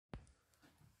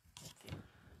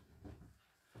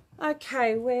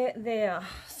Okay, we're there.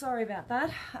 Sorry about that.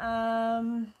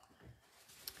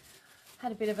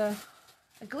 Had a bit of a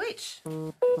glitch.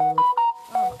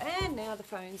 Oh, and now the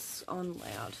phone's on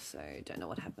loud, so don't know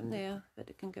what happened there, but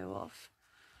it can go off.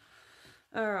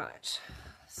 All right,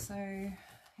 so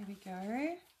here we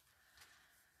go.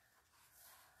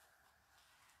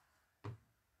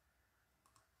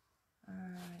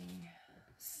 Alrighty,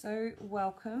 so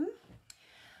welcome.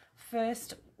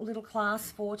 First little class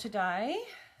for today.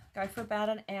 Go for about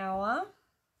an hour.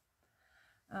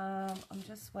 I'm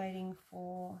just waiting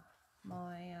for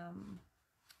my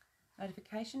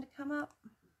notification to come up.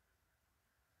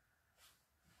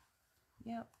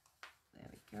 Yep, there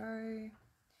we go.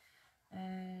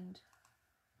 And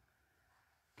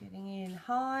getting in.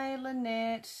 Hi,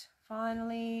 Lynette.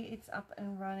 Finally, it's up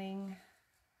and running.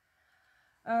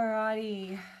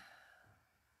 Alrighty.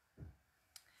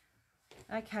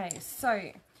 Okay,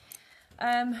 so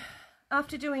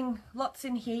after doing lots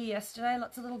in here yesterday,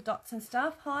 lots of little dots and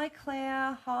stuff. Hi,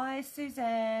 Claire. Hi,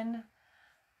 Suzanne.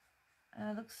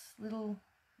 Looks little,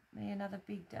 me another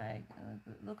big day.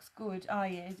 Looks good. Oh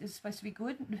yeah, it's supposed to be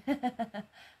good.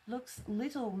 Looks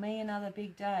little, me another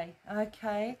big day.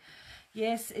 Okay,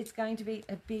 yes, it's going to be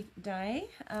a big day.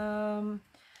 I'll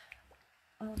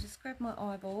just grab my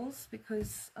eyeballs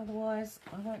because otherwise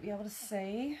I won't be able to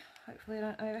see. Hopefully I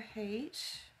don't overheat.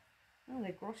 Oh,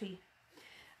 they're grotty.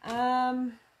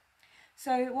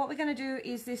 So what we're going to do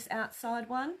is this outside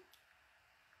one.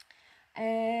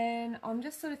 And I'm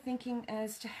just sort of thinking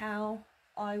as to how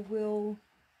I will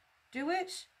do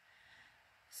it.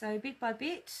 So bit by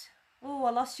bit. Oh,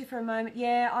 I lost you for a moment.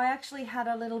 Yeah, I actually had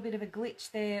a little bit of a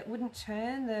glitch there. It wouldn't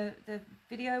turn, the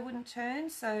video wouldn't turn,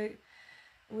 so it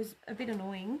was a bit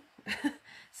annoying.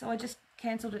 So I just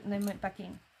cancelled it and then went back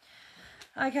in.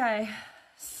 Okay,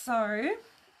 so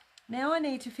now I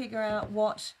need to figure out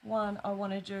what one I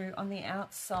want to do on the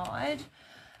outside.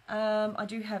 I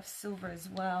do have silver as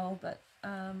well, but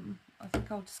I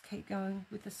think I'll just keep going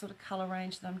with the sort of colour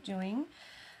range that I'm doing.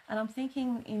 And I'm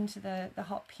thinking into the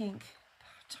hot pink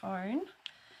tone.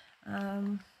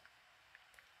 And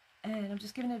I'm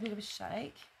just giving it a bit of a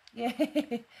shake. Yeah,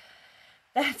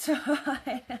 that's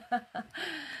right.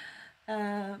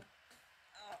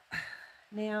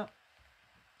 Now,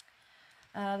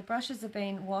 the brushes have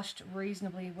been washed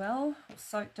reasonably well,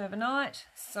 soaked overnight.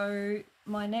 So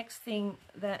my next thing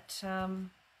that I'm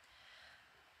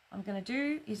going to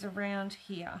do is around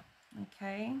here,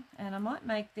 okay? And I might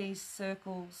make these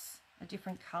circles a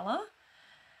different colour,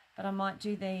 but I might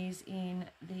do these in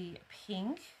the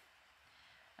pink.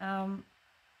 You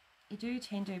do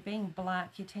tend to, being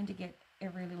black, you tend to get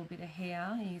every little bit of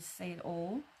hair. You see it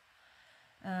all.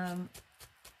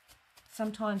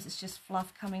 Sometimes it's just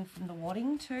fluff coming from the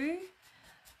wadding too.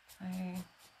 So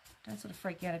don't sort of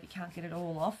freak out if you can't get it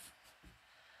all off.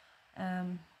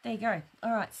 There you go.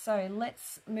 All right, so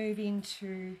let's move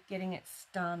into getting it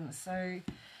done. So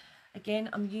again,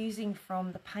 I'm using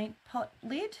from the paint pot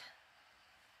lid.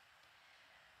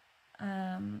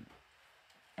 And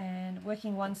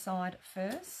working one side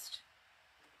first,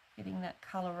 getting that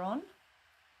colour on.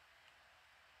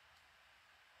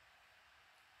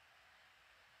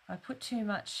 If I put too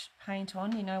much paint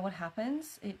on, you know what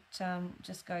happens? It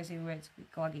just goes everywhere, it's a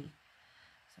bit gluggy.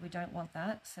 So we don't want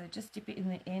that. So just dip it in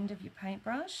the end of your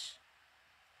paintbrush.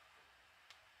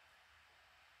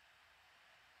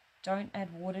 Don't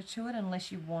add water to it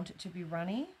unless you want it to be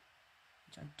runny,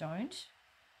 which I don't.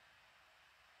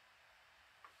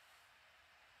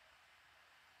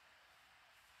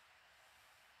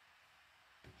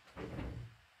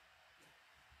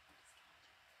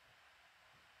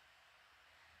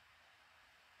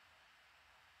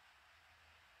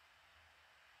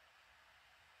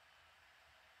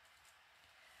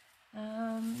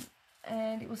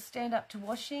 And it will stand up to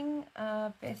washing,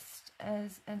 best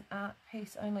as an art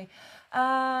piece only.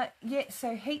 Yeah,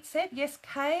 so heat set, yes,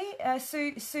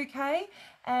 Sue K,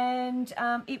 and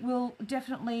it will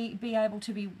definitely be able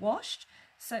to be washed.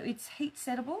 So it's heat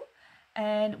settable,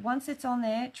 and once it's on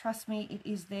there, trust me, it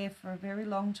is there for a very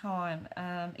long time.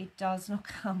 It does not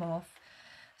come off.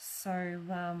 So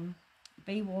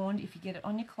be warned, if you get it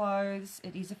on your clothes,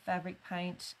 it is a fabric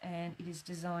paint and it is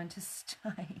designed to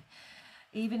stay.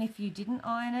 Even if you didn't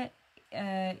iron it,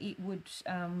 it would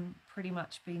pretty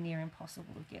much be near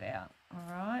impossible to get out.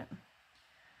 All right.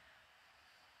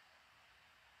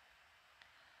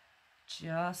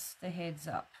 Just the heads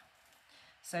up.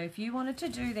 So if you wanted to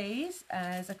do these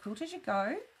as a quilt as you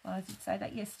go, well, I did say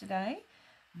that yesterday,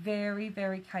 very,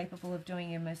 very capable of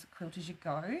doing them as a quilt as you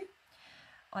go.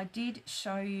 I did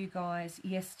show you guys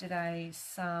yesterday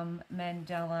some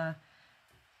mandala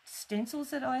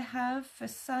stencils that I have for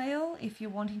sale. If you're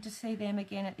wanting to see them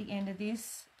again at the end of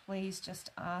this, please just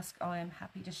ask. I am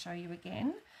happy to show you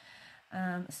again.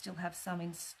 Still have some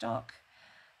in stock.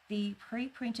 The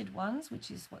pre-printed ones, which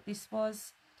is what this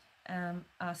was,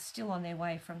 are still on their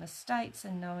way from the States,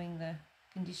 and knowing the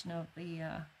condition of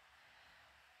the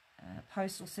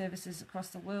postal services across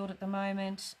the world at the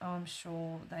moment, I'm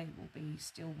sure they will be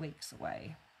still weeks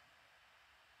away.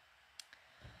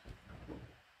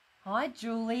 Hi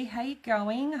Julie, how you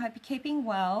going? I hope you're keeping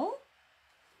well.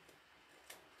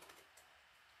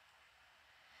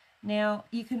 Now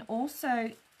you can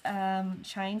also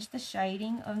change the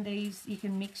shading on these. You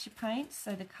can mix your paints,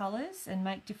 so the colours, and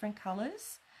make different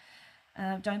colours.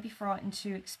 Don't be frightened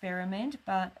to experiment,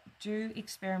 but do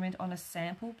experiment on a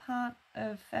sample part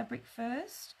of fabric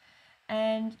first.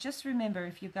 And just remember,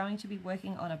 if you're going to be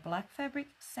working on a black fabric,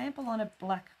 sample on a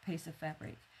black piece of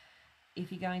fabric. If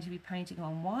you're going to be painting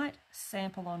on white,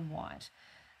 sample on white.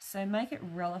 So make it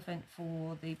relevant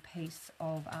for the piece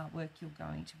of artwork you're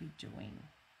going to be doing.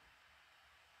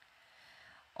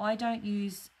 I don't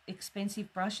use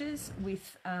expensive brushes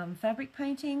with fabric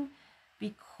painting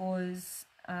because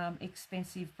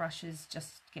expensive brushes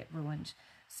just get ruined.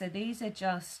 So these are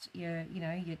just your,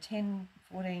 your $10,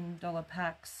 $14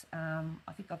 packs. I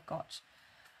think I've got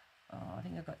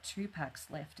 2 packs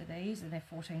left of these, and they're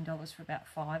 $14 for about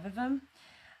 5 of them,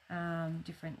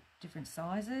 different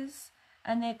sizes,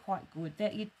 and they're quite good.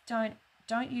 That you don't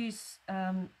use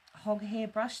hog hair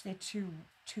brush; they're too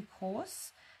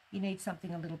coarse. You need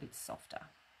something a little bit softer.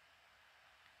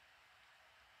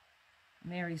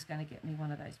 Mary's going to get me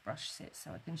one of those brush sets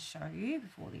so I can show you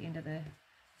before the end of the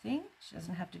thing. She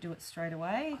doesn't have to do it straight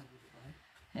away.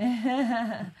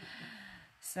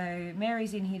 So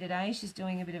Mary's in here today. She's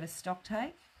doing a bit of a stock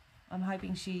take. I'm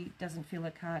hoping she doesn't fill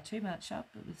her car too much up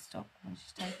with stock when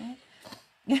she's taking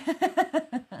it.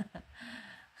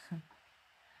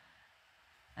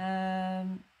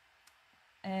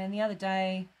 And the other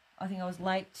day, I think I was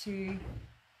late to...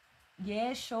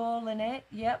 Yeah, sure, Lynette.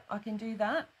 Yep, I can do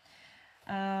that.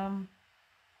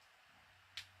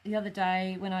 The other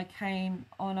day when I came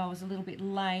on, I was a little bit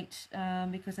late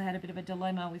because I had a bit of a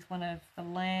dilemma with one of the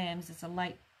lambs. It's a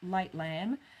late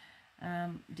lamb.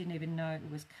 Didn't even know it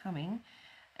was coming.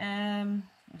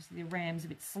 Obviously the ram's a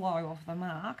bit slow off the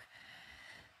mark.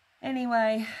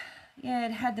 Anyway, yeah,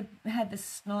 it had the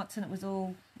snots, and it was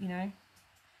all,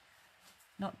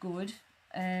 not good.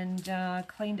 And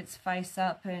cleaned its face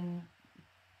up, and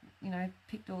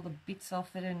picked all the bits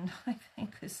off it, and I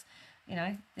think because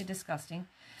they're disgusting.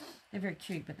 They're very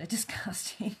cute, but they're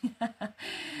disgusting.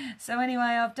 So anyway,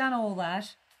 I've done all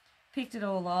that, picked it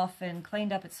all off, and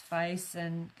cleaned up its face,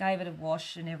 and gave it a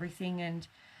wash and everything, and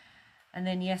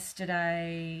then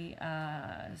yesterday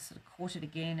sort of caught it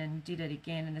again and did it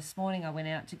again, and this morning I went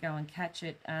out to go and catch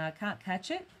it. Can't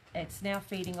catch it. It's now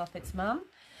feeding off its mum.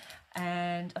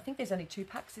 And I think there's only 2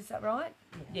 packs, is that right?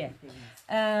 Yeah.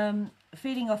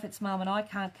 Feeding off its mum, and I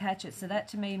can't catch it. So that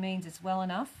to me means it's well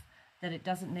enough that it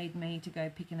doesn't need me to go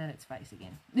picking at its face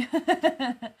again.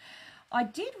 I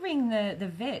did ring the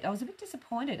vet. I was a bit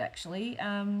disappointed, actually.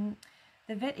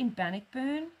 The vet in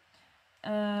Bannockburn,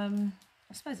 I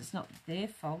suppose it's not their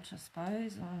fault, I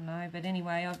suppose. I don't know. But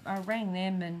anyway, I rang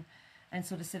them and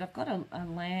sort of said, I've got a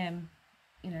lamb,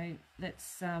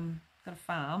 that's... got a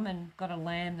farm and got a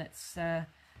lamb that's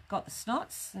got the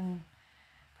snots and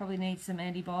probably needs some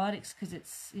antibiotics because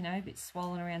it's a bit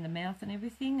swollen around the mouth and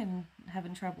everything and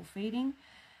having trouble feeding.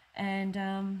 And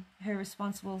her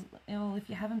response was, well, if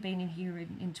you haven't been in here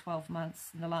in 12 months,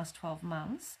 in the last 12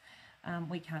 months,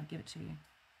 we can't give it to you.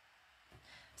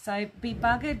 So be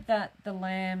buggered that the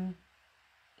lamb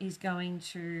is going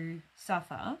to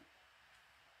suffer,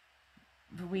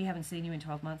 but we haven't seen you in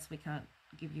 12 months, we can't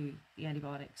give you the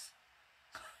antibiotics.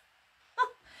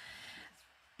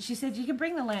 She said, you can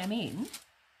bring the lamb in.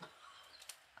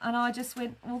 And I just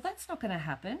went, well, that's not going to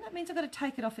happen. That means I've got to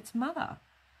take it off its mother.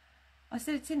 I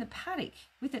said, it's in the paddock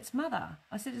with its mother.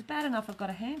 I said, it's bad enough I've got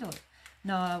to handle it.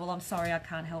 No, well, I'm sorry, I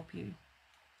can't help you.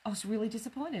 I was really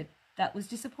disappointed. That was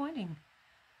disappointing.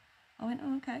 I went,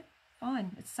 oh, okay,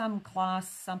 fine. It's some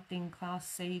class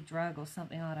C drug or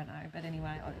something, I don't know. But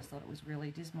anyway, I just thought it was really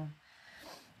dismal.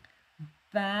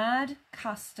 Bad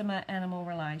customer-animal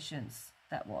relations,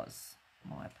 that was.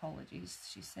 My apologies,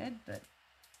 she said, but...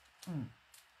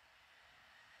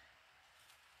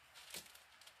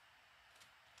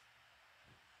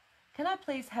 Can I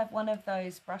please have one of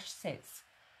those brush sets?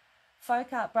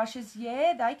 Folk art brushes,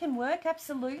 yeah, they can work,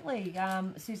 absolutely,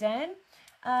 Suzanne.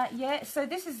 Yeah, so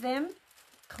this is them.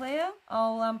 Claire.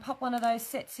 I'll pop one of those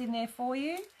sets in there for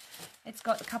you. It's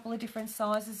got a couple of different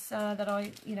sizes that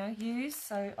I, use,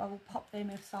 so I will pop them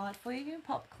aside for you. You can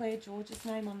pop Claire George's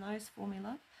name on those for me,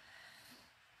 love,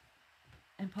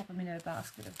 and pop them in a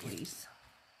basket of goodies.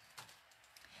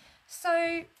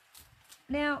 So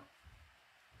now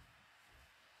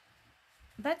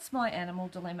that's my animal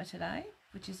dilemma today,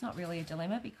 which is not really a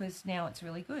dilemma because now it's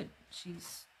really good.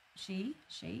 She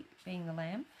being the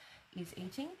lamb, is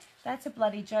eating. That's a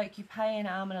bloody joke. You pay an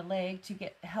arm and a leg to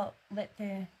get help.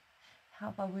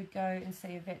 Help. I would go and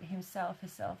see a vet herself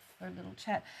for a little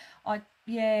chat. I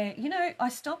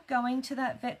stopped going to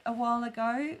that vet a while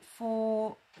ago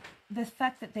for the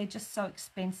fact that they're just so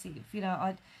expensive.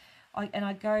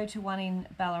 I go to one in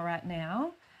Ballarat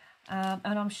now,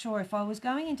 and I'm sure if I was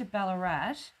going into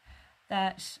Ballarat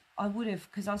that I would have,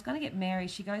 because I was going to get Mary.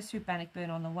 She goes through Bannockburn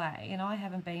on the way, and I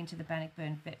haven't been to the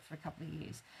Bannockburn vet for a couple of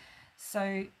years.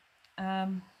 So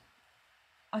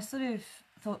I sort of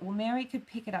thought, well, Mary could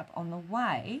pick it up on the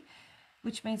way,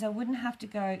 which means I wouldn't have to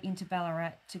go into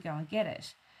Ballarat to go and get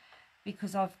it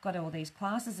because I've got all these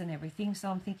classes and everything. So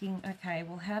I'm thinking, okay,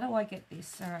 well, how do I get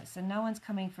this? All right, so no one's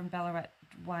coming from Ballarat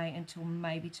way until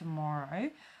maybe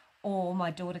tomorrow, or my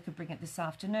daughter could bring it this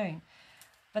afternoon.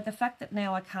 But the fact that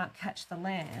now I can't catch the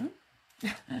lamb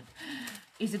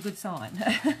is a good sign.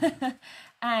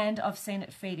 And I've seen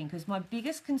it feeding, because my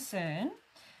biggest concern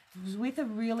was with a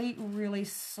really, really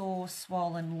sore,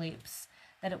 swollen lips,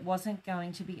 that it wasn't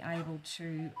going to be able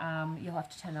to, you'll have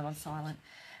to turn that on silent,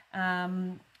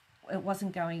 it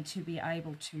wasn't going to be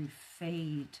able to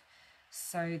feed.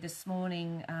 So this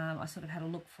morning I sort of had a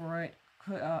look for it.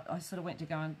 I sort of went to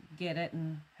go and get it,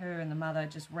 and her and the mother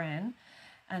just ran.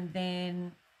 And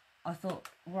then I thought,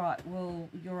 right, well,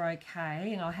 you're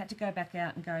okay. And I had to go back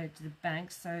out and go to the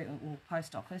bank, or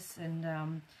post office,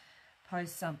 and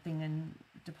post something and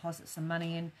deposit some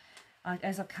money. And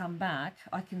as I come back,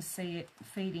 I can see it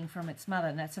feeding from its mother.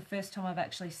 And that's the first time I've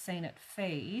actually seen it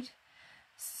feed.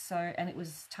 So, and it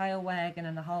was tail wagging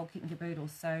and the whole kit and caboodle.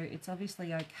 So it's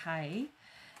obviously okay.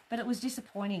 But it was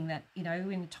disappointing that, in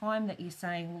the time that you're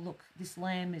saying, well, look, this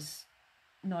lamb is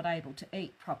not able to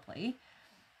eat properly.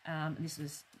 This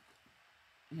was,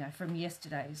 from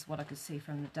yesterday's, what I could see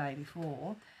from the day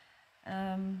before.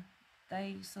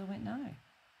 They sort of went, no.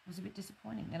 It was a bit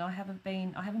disappointing. And I haven't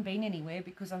been anywhere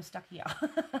because I'm stuck here.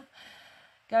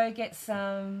 Go get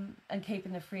some and keep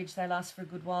in the fridge. They last for a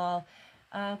good while.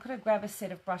 Could I grab a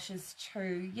set of brushes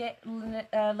too? Yeah,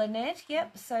 Lynette,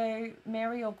 yep. So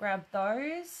Mary will grab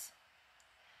those.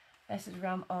 Acid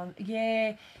rum on.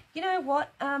 Yeah, you know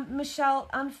what, Michelle,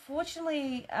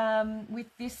 unfortunately, with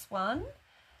this one,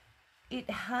 it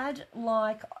had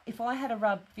if I had a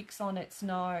rub Vicks on its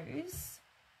nose.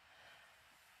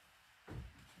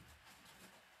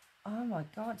 Oh my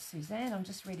God, Suzanne, I'm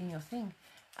just reading your thing.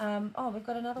 Oh, we've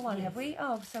got another one, yes. Have we?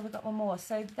 Oh, so we've got one more.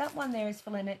 So that one there is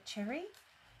for Lynette Cherry.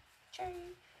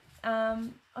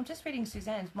 I'm just reading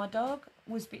Suzanne's. My dog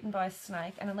was bitten by a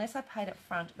snake, and unless I paid up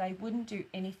front, they wouldn't do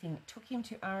anything. Took him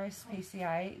to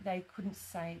RSPCA. They couldn't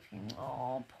save him.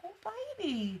 Oh, poor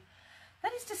baby.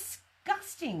 That is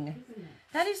disgusting. Isn't it?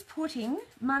 That is putting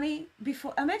money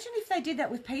before... Imagine if they did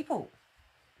that with people.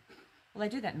 Well, they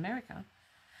do that in America.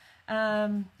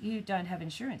 You don't have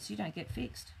insurance. You don't get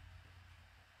fixed.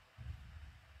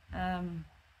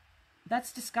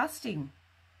 That's disgusting.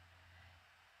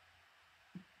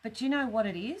 But you know what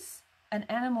it is? An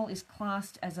animal is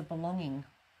classed as a belonging,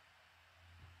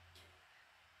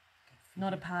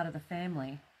 not a part of the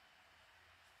family.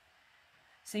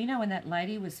 So when that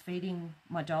lady was feeding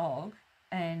my dog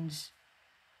and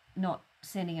not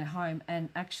sending it home and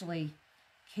actually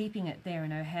keeping it there in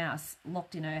her house,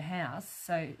 locked in her house,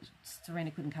 so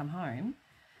Serena couldn't come home,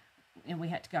 and we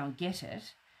had to go and get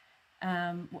it,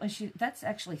 that's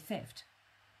actually theft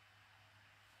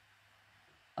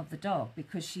of the dog,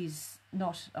 because she's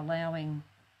not allowing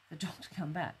the dog to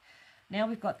come back. Now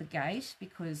we've got the gate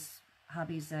because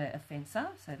hubby's a fencer,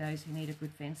 so those who need a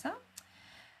good fencer.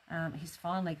 He's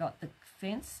finally got the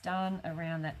fence done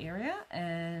around that area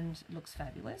and it looks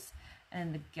fabulous.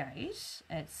 And the gate,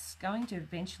 it's going to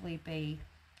eventually be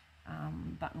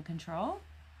button control,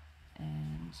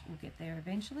 and we'll get there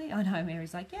eventually. I know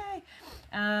Mary's like, yay.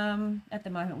 At the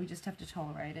moment we just have to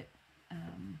tolerate it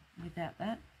without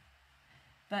that.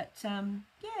 But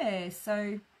yeah,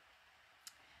 so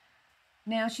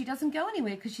now she doesn't go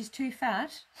anywhere because she's too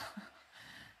fat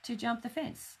to jump the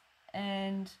fence,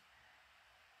 and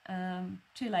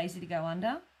too lazy to go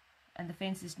under, and the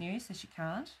fence is new, so she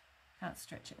can't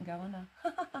stretch it and go under.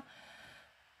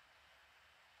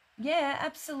 Yeah,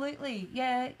 absolutely.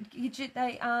 Yeah,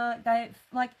 they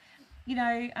like, you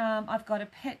know, I've got a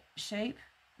pet sheep,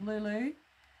 Lulu,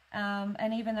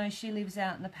 and even though she lives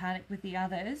out in the paddock with the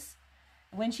others,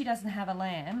 when she doesn't have a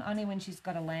lamb, only when she's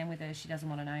got a lamb with her, she doesn't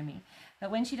want to know me.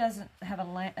 But when she doesn't have a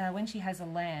when she has a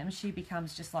lamb, she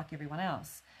becomes just like everyone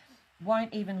else.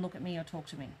 Won't even look at me or talk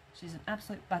to me. She's an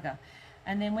absolute bugger.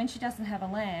 And then when she doesn't have a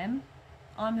lamb,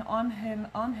 I'm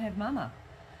her mama,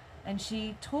 and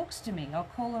she talks to me. I'll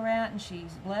call her out, and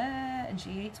she's blah, and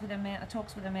she eats with her mouth,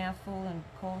 talks with her mouth full, and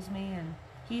calls me and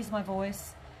hears my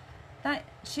voice. That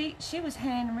she was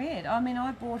hand reared. I mean,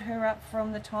 I brought her up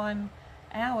from the time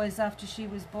hours after she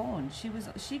was born.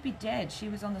 She'd be dead. She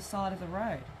was on the side of the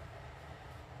road,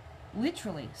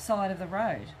 literally side of the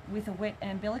road, with a wet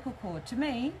umbilical cord. To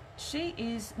me, she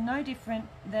is no different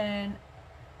than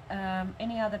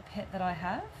any other pet that I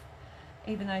have,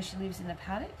 even though she lives in the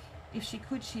paddock. If she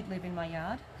could, she'd live in my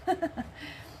yard.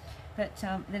 But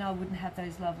then I wouldn't have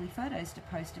those lovely photos to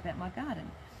post about my garden.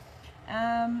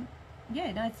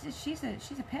 Yeah, no, she's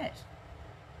a pet,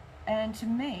 and to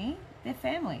me, they're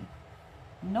family,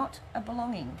 not a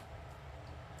belonging.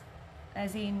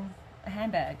 As in, a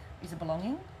handbag is a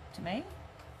belonging to me.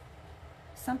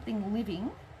 Something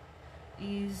living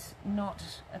is not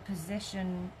a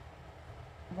possession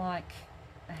like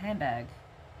a handbag.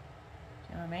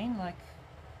 Do you know what I mean? Like,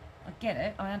 I get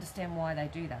it. I understand why they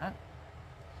do that.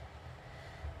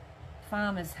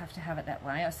 Farmers have to have it that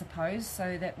way, I suppose,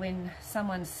 so that when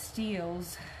someone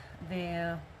steals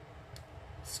their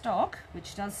stock,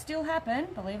 which does still happen,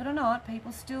 believe it or not,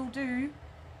 people still do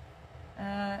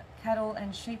cattle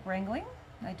and sheep wrangling.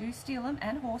 They do steal them,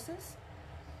 and horses.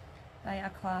 They are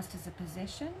classed as a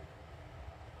possession,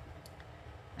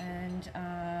 and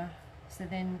so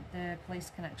then the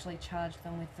police can actually charge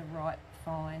them with the right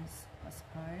fines, I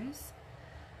suppose.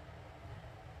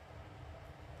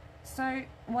 So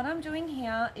what I'm doing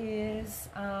here is,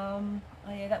 oh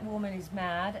yeah, that woman is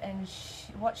mad, and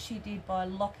what she did by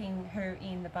locking her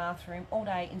in the bathroom all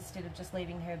day instead of just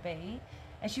leaving her be,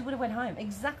 and she would have went home.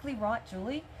 Exactly right,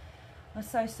 Julie. I'm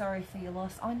so sorry for your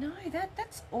loss. I know,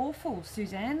 that's awful,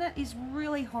 Suzanne. That is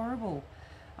really horrible.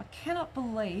 I cannot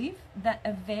believe that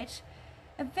a vet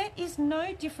is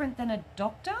no different than a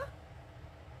doctor,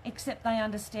 except they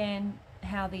understand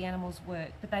how the animals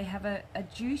work, but they have a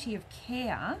duty of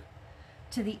care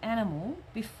to the animal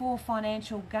before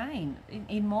financial gain,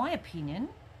 in my opinion.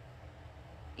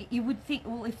 You would think,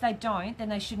 well, if they don't, then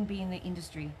they shouldn't be in the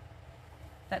industry.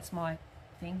 That's my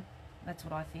thing. That's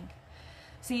what I think.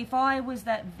 See, if I was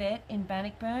that vet in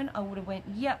Bannockburn, I would have went,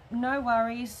 yep, no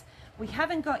worries. We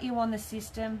haven't got you on the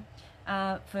system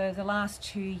for the last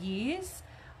 2 years.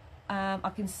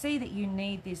 I can see that you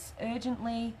need this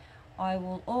urgently. I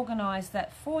will organise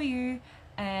that for you,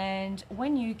 and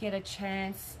when you get a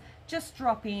chance, just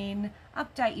drop in,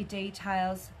 update your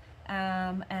details,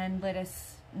 and let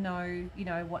us know, you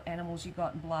know, what animals you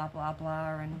got and blah, blah,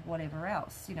 blah, and whatever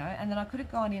else, you know. And then I could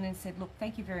have gone in and said, look,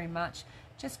 thank you very much.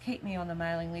 Just keep me on the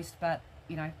mailing list, but,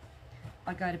 you know,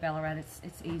 I go to Ballarat,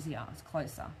 it's easier, it's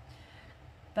closer.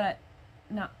 But,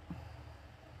 no.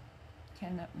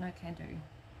 No can do.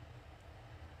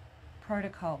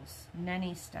 Protocols,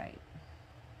 nanny state.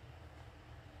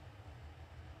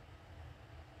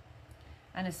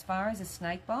 And as far as a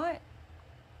snake bite,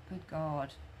 good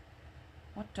God,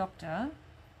 what doctor,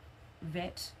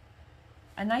 vet,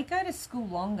 and they go to school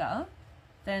longer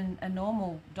than a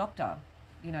normal doctor,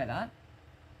 you know that?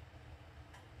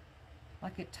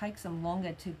 Like, it takes them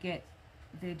longer to get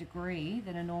their degree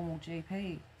than a normal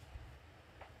GP.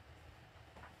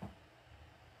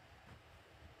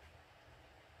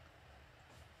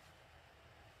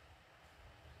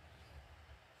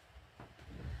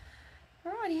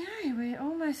 Rightio, we're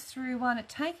almost through one.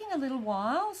 It's taking a little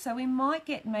while, so we might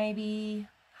get maybe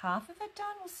half of it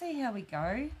done. We'll see how we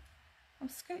go. I'm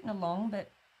scooting along, but,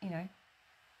 you know.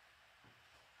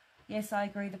 Yes, I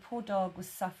agree. The poor dog was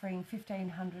suffering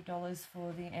 $1,500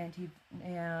 for the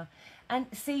yeah. And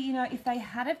see, you know, if they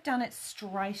had have done it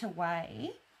straight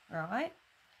away, right?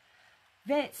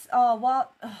 Vets,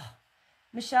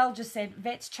 Michelle just said,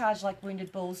 vets charge like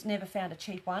wounded bulls, never found a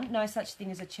cheap one. No such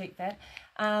thing as a cheap vet.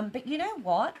 But you know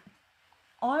what?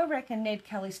 I reckon Ned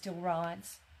Kelly still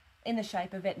rides in the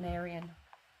shape of veterinarian.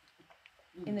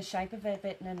 In the shape of a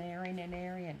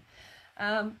veterinarian.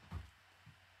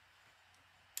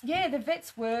 Yeah, the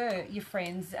vets were your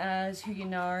friends, as who you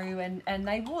know, and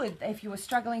they would, if you were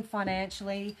struggling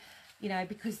financially, you know,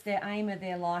 because their aim of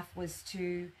their life was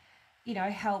to, you know,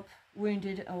 help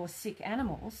wounded or sick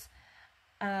animals.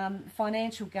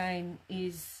 Financial gain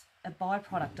is a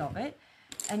byproduct of it,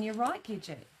 and you're right,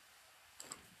 Gidget.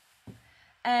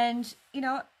 And, you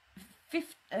know,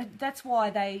 That's why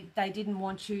they didn't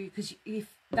want you, because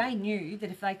if they knew that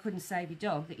if they couldn't save your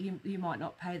dog, that you might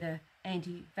not pay the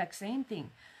anti-vaccine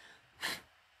thing,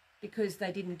 because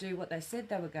they didn't do what they said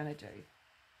they were going to do.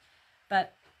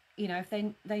 But you know, if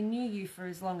they knew you for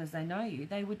as long as they know you,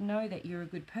 they would know that you're a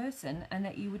good person and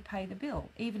that you would pay the bill,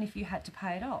 even if you had to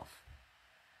pay it off.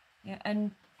 Yeah,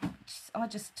 and I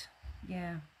just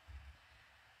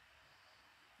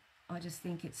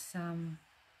think it's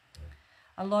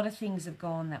a lot of things have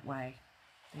gone that way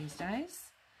these days,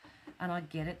 and I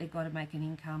get it, they've got to make an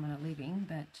income and a living,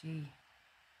 but gee,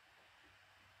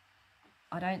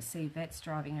 I don't see vets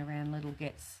driving around little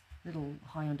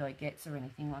Hyundai Gets or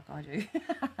anything like I do.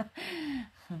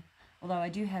 Although I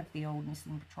do have the old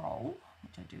Nissan Patrol,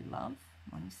 which I do love,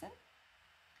 my Nissan.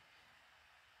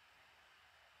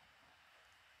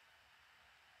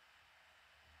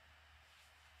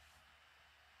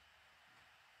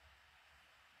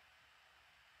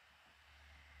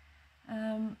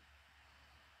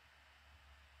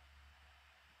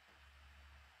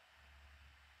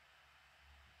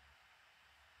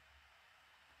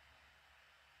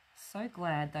 So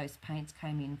glad those paints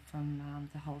came in from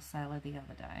the wholesaler the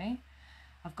other day.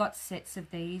 I've got sets of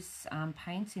these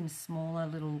paints in smaller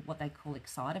little, what they call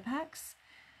exciter packs.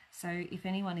 So if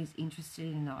anyone is interested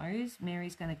in those,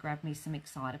 Mary's going to grab me some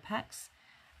exciter packs,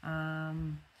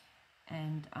 and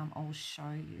I'll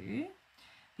show you,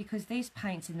 because these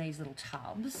paints in these little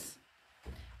tubs,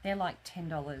 they're like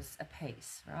 $10 a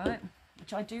piece, right?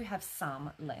 Which I do have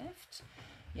some left.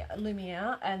 Yeah,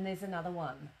 Lumiere, and there's another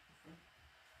one.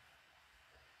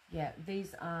 Yeah,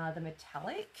 these are the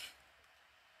metallic,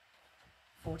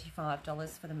 $45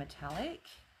 for the metallic.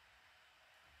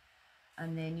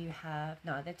 And then you have,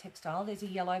 no, they're textile. There's a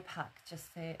yellow pack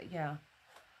just there, yeah.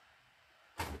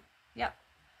 Yep,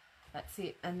 that's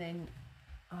it. And then,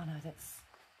 oh no, that's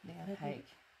the opaque.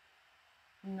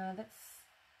 No, that's,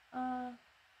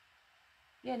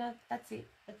 yeah, no, that's it.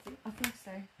 That's it. I think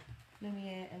so.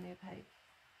 Lumiere and the opaque.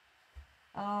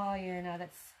 Oh, yeah, no,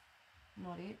 that's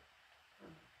not it.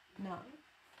 No.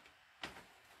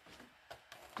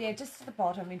 Yeah, just at the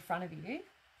bottom in front of you.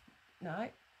 No.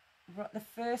 Right, the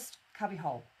first cubby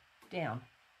hole. Down.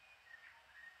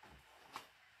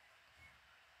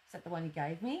 Is that the one you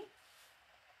gave me?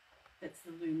 That's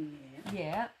the Lumiere.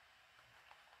 Yeah.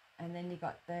 And then you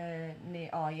got the,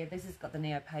 oh yeah, this has got the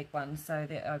neopaque one, so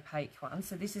the opaque one.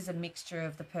 So this is a mixture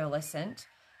of the pearlescent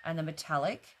and the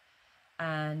metallic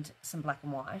and some black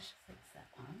and white. That's that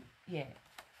one. Yeah.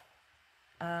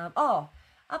 Oh,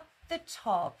 up the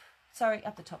top, sorry,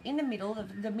 up the top, in the middle,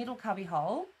 the middle cubby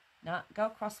hole. No, go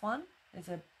across one. There's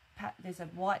a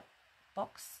white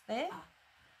box there.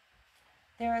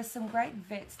 There are some great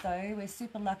vets though. We're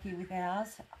super lucky with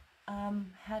ours.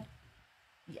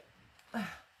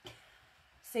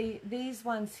 See these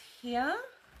ones here.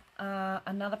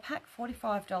 Another pack,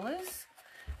 $45,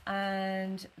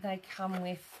 and they come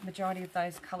with majority of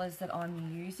those colours that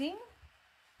I'm using,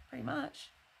 pretty much.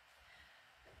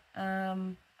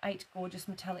 8 gorgeous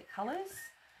metallic colours,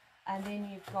 and then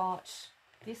you've got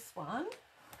this one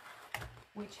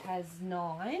which has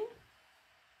 9.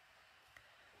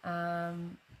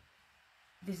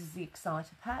 This is the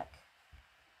exciter pack,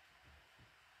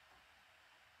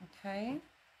 okay,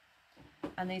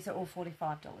 and these are all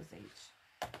 $45 each.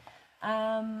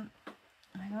 Hang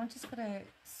on, I'm just gonna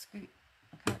scoot.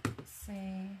 I can't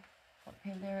see what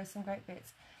here. There are some great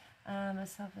bits.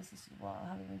 Myself assisted while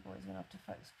having boys went off to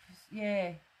folks.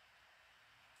 Yeah.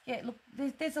 Yeah, look,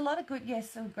 there's a lot of good, yes,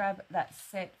 so grab that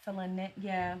set for Lynette,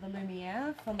 yeah, the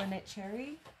Lumiere for Lynette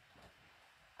Cherry.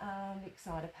 The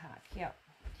exciter pack, yep.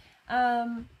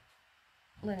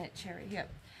 Lynette Cherry, yep.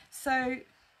 So,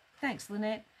 thanks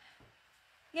Lynette.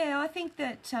 Yeah, I think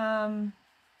that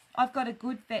I've got a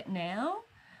good vet now.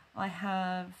 I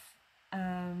have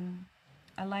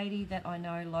a lady that I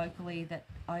know locally that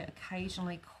I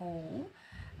occasionally call,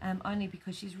 only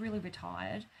because she's really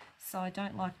retired, so I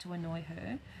don't like to annoy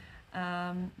her.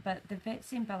 But the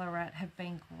vets in Ballarat have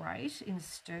been great in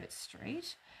Sturt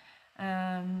Street.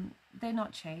 They're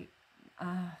not cheap,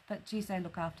 but geez, they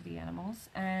look after the animals.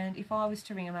 And if I was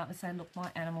to ring them up and say, look,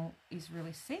 my animal is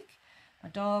really sick, my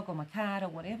dog or my cat or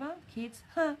whatever, kids,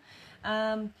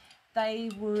 they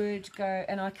would go,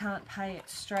 and I can't pay it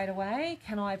straight away.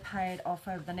 Can I pay it off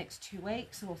over the next 2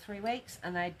 weeks or 3 weeks?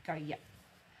 And they'd go, yep.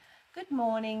 Good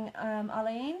morning,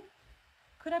 Eileen.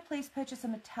 Could I please purchase a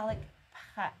metallic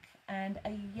pack and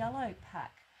a yellow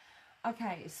pack?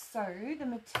 Okay, so the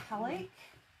metallic,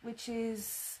 which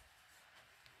is,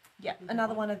 yeah,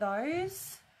 another one of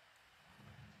those.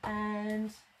 And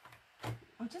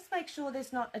I just make sure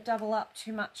there's not a double up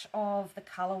too much of the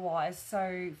colour wise.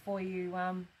 So for you,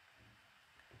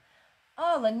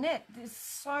 oh, Lynette, this is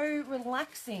so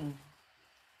relaxing.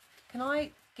 Can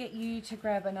I get you to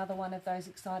grab another one of those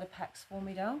Exciter packs for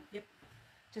me, Dale? Yep.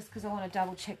 Just because I want to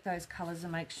double check those colours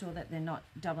and make sure that they're not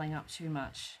doubling up too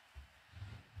much.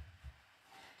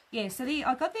 Yeah, so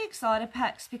I got the Exciter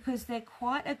packs because they're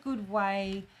quite a good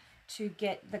way to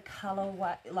get the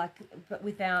colour, like, but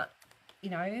without, you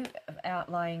know,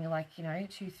 outlaying like, you know,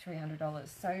 $200-300.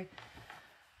 So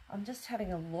I'm just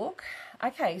having a look.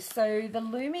 Okay, so the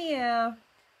Lumiere,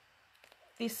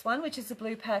 this one, which is a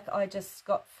blue pack, I just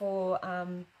got for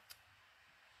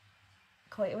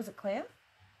Claire. Was it Claire?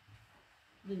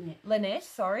 Lynette,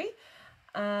 sorry.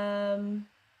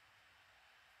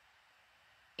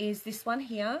 Is this one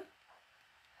here.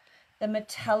 The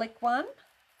metallic one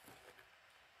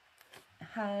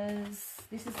has,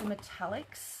 this is the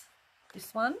metallics,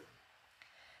 this one.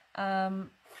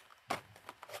 And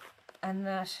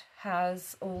that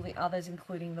has all the others,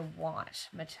 including the white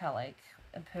metallic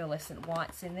and pearlescent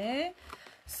whites in there.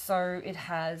 So it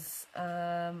has,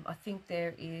 I think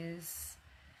there is,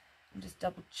 I'm just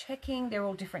double checking, they're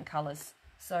all different colours,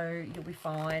 so you'll be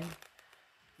fine.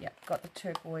 Yep, got the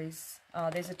turquoise.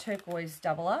 There's a turquoise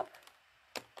double up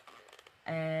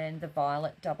and the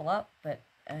violet double up,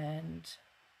 and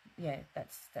yeah,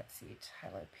 that's it.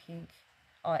 Halo pink.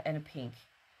 Oh, and a pink.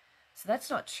 So that's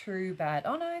not too bad.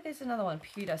 Oh no, there's another one,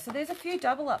 pewter. So there's a few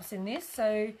double ups in this,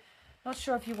 so not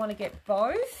sure if you want to get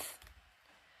both,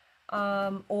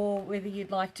 or whether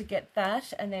you'd like to get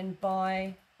that and then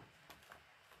buy.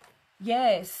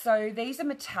 Yeah, so these are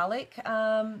metallic.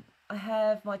 I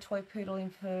have my toy poodle in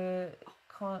for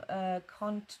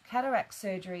cataract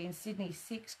surgery in Sydney,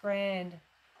 $6,000.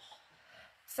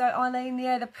 So Eileen,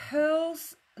 yeah, the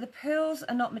pearls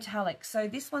are not metallic. So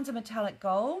this one's a metallic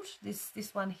gold, this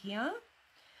one here,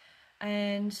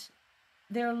 and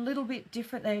they're a little bit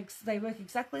different. They work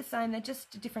exactly the same. They're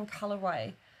just a different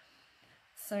colorway.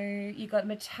 So you got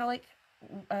metallic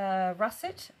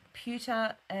russet,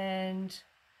 pewter, and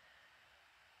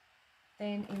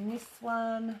then in this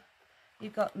one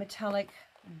you've got metallic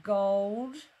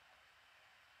gold.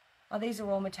 Oh, these are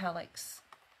all metallics.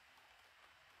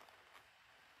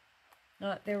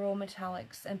 No, they're all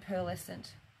metallics and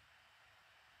pearlescent.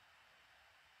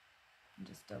 I'm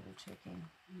just double checking.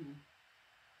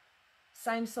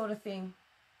 Same sort of thing.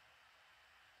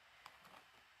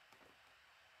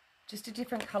 Just a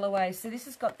different colorway. So this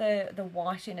has got the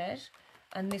white in it,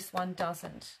 and this one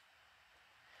doesn't.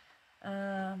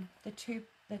 The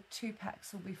two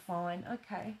packs will be fine.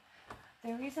 Okay.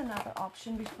 There is another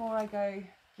option before I go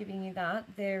giving you that.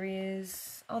 There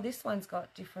is, oh, this one's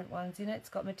got different ones in it. It's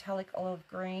got metallic olive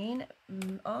green.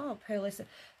 Oh, pearlescent.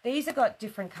 These have got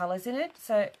different colors in it.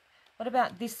 So what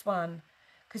about this one?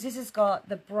 Because this has got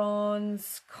the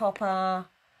bronze, copper,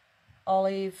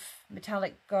 olive,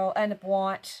 metallic gold, and a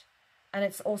white. And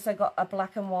it's also got a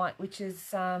black and white, which is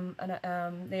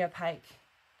the opaque.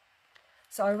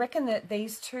 So I reckon that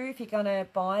these two, if you're going to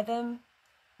buy them,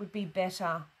 would be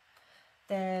better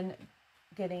than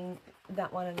getting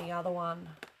that one and the other one.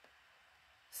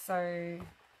 So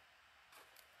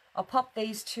I'll pop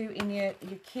these two in your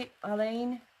kit,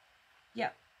 Eileen.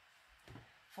 Yep,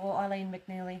 for Eileen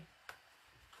McNeely.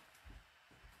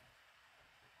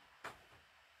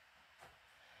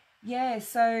 Yeah,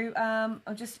 so I'm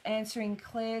just answering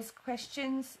Claire's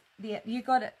questions. You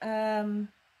got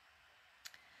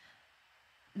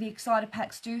the Exciter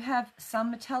packs do have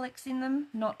some metallics in them,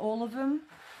 not all of them.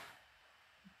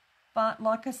 But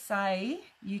like I say,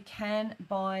 you can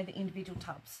buy the individual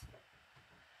tubs.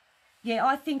 Yeah,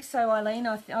 I think so, Eileen.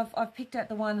 I've picked out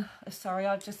the one. Sorry,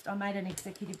 I made an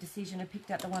executive decision and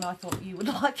picked out the one I thought you would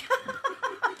like.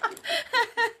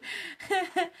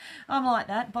 I'm like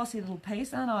that, bossy little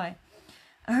piece, aren't I?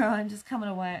 All right, I'm just coming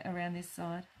away around this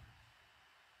side.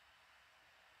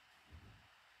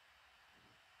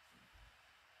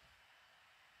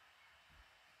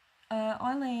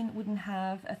 Eileen wouldn't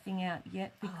have a thing out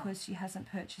yet because she hasn't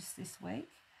purchased this week.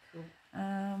 Cool.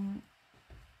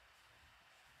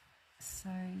 So,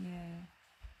 yeah.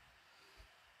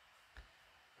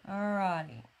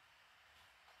 Alrighty.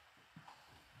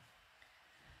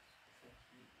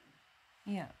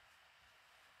 Yeah.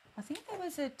 I think there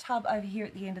was a tub over here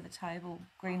at the end of the table,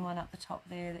 green one up the top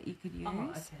there that you could use. Oh,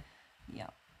 okay. Yeah.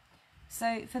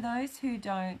 So, for those who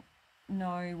don't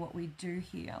know what we do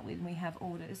here when we have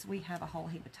orders, we have a whole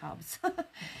heap of tubs.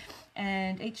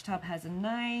 And each tub has a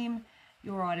name.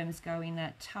 Your items go in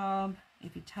that tub.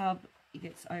 If your tub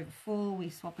gets over full, we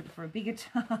swap it for a bigger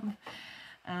tub.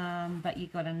 But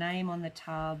you've got a name on the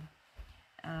tub.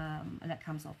 And that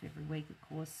comes off every week, of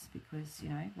course, because, you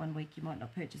know, 1 week you might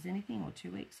not purchase anything, or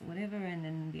 2 weeks or whatever, and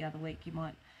then the other week you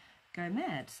might go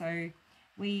mad. So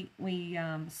we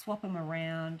swap them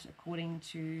around according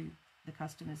to the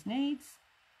customer's needs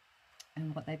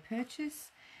and what they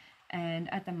purchase.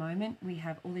 And at the moment we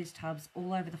have all these tubs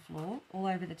all over the floor, all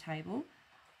over the table,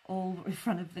 all in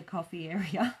front of the coffee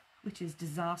area, which is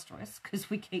disastrous because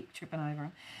we keep tripping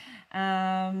over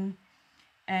them.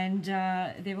 And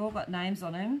they've all got names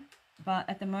on them, but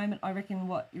at the moment I reckon,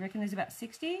 what you reckon, there's about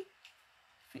 60,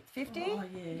 50? Oh,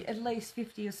 yeah. At least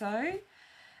 50 or so,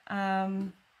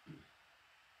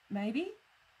 maybe.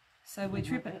 So we're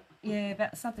tripping, yeah,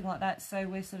 about something like that. So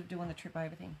we're sort of doing the trip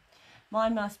over thing.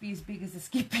 Mine must be as big as a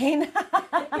skip pen.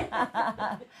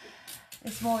 The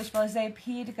smallish bottles, they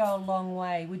appear to go a long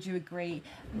way. Would you agree?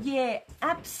 Yeah,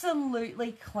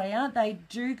 absolutely, Claire. They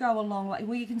do go a long way.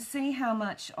 Well, you can see how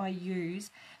much I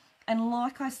use. And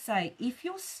like I say, if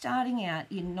you're starting out,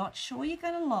 you're not sure you're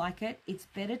going to like it, it's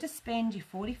better to spend your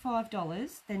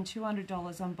 $45 than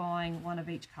 $200 on buying one of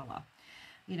each colour.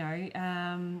 You know,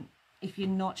 if you're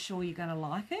not sure you're going to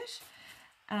like it.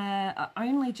 I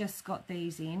only just got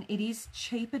these in. It is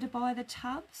cheaper to buy the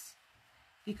tubs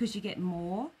because you get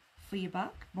more for your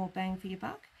buck, more bang for your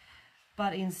buck.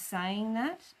 But in saying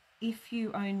that, if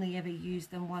you only ever use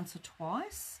them once or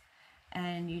twice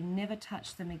and you never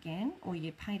touch them again, or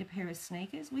you paint a pair of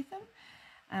sneakers with them,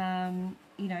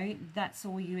 you know, that's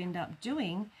all you end up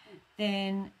doing,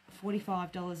 then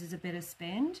 $45 is a better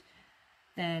spend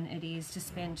than it is to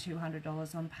spend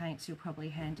 $200 on paints you'll probably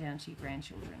hand down to your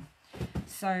grandchildren.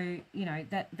 So, you know,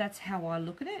 that's how I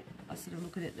look at it. I sort of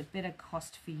look at it, the better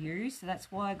cost for you. So that's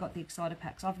why I got the Exciter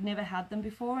packs. I've never had them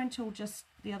before until just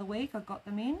the other week I got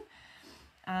them in.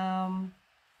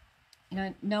 You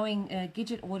know, knowing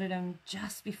Gidget ordered them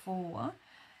just before,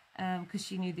 because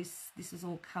she knew this was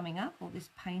all coming up, all this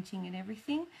painting and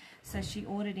everything. So she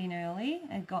ordered in early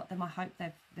and got them. I hope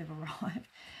they've arrived.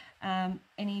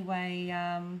 Anyway,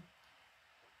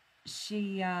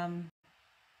 she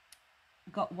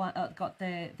got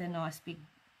the nice big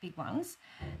ones,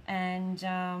 and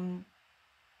then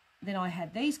I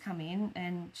had these come in,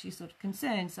 and she's sort of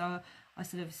concerned. So I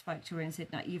sort of spoke to her and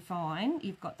said, no, you're fine,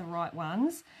 you've got the right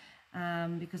ones,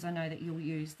 because I know that you'll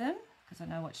use them, because I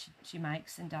know what she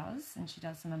makes and does, and she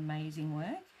does some amazing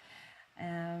work.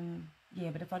 Yeah,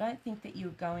 but if I don't think that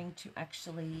you're going to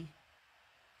actually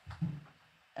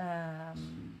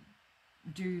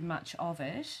do much of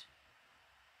it,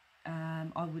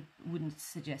 I wouldn't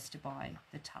suggest to buy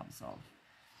the tubs of.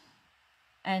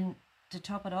 And to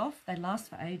top it off, they last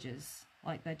for ages.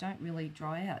 Like, they don't really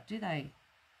dry out, do they?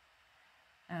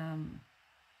 I've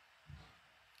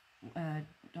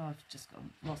just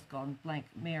gone blank.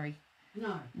 Mary.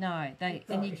 No,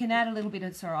 and you can add a little bit of,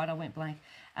 it's all right, I went blank.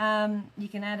 You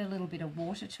can add a little bit of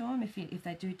water to them if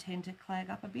they do tend to clag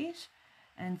up a bit,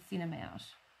 and thin them out.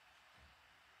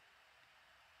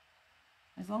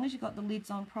 As long as you've got the lids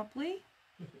on properly,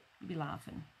 you'll be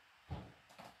laughing.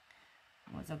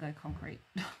 Otherwise I'll go concrete,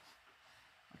 like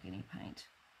any paint.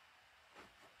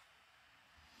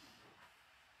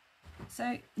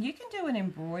 So you can do an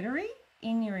embroidery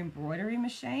in your embroidery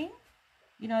machine.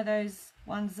 You know, those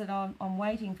ones that I'm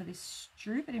waiting for this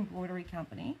stupid embroidery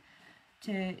company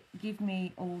to give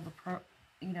me all the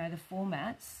the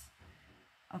formats.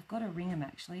 I've got to ring them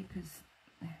actually, because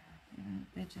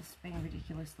they're just being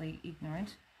ridiculously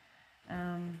ignorant.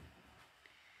 And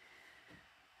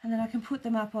then I can put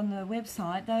them up on the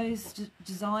website. Those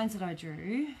designs that I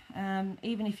drew,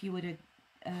 even if you were to,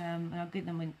 and I'll get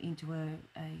them into a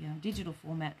digital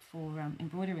format for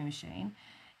embroidery machine.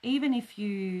 Even if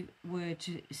you were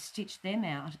to stitch them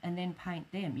out and then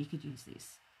paint them, you could use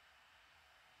this.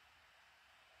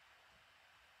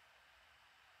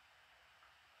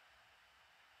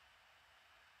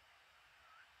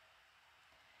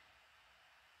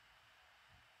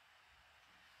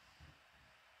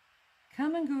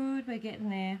 Coming good, we're getting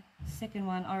there. Second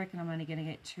one, I reckon I'm only going to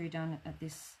get 2 done at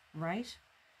this rate.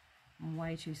 I'm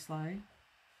way too slow.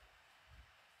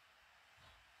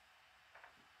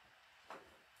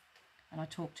 And I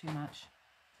talk too much.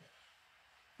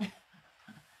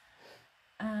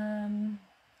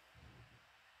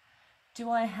 Do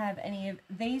I have any of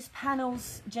these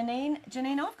panels, Janine?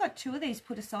 Janine, I've got 2 of these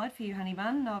put aside for you, honey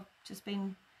bun. I've just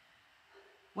been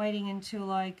waiting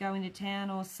until I go into town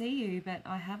or see you, but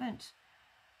I haven't.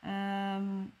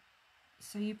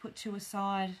 So you put 2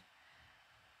 aside.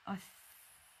 I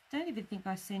don't even think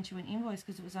I sent you an invoice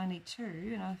because it was only 2,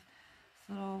 and I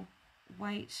thought I'll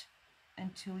wait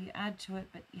until you add to it,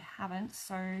 but you haven't.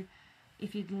 So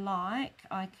if you'd like,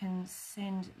 I can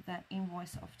send that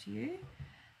invoice off to you.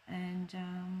 and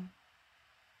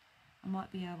I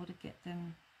might be able to get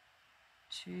them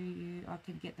to you. I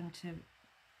could get them to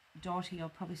Dottie. I'll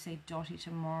probably see Dottie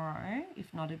tomorrow.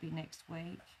 If not, it'll be next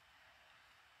week.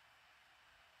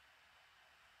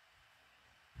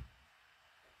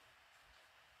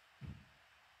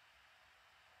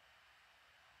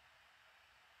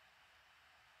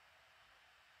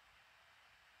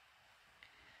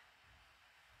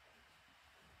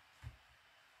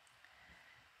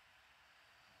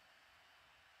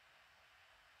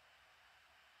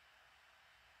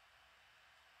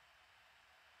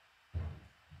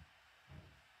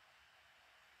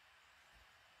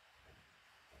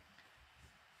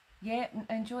 Yeah,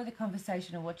 enjoy the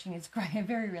conversation or watching. It's great,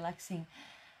 very relaxing.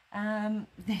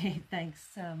 Thanks,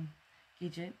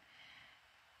 Gidget.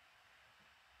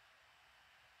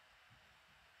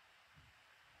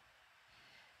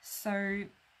 So,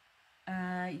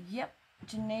 yep,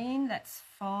 Janine, that's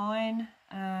fine.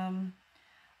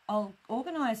 I'll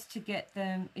organise to get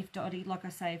them if Dottie, like I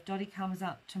say, if Dottie comes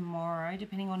up tomorrow,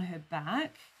 depending on her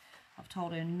back. I've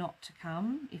told her not to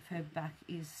come if her back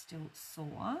is still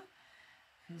sore,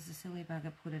 because the silly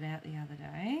bugger put it out the other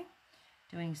day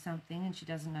doing something and she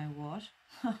doesn't know what.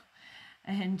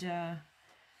 And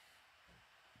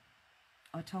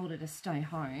I told her to stay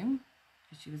home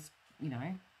because she was, you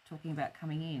know, talking about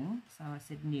coming in. So I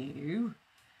said no.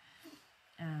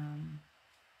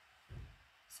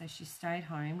 So she stayed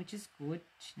home, which is good.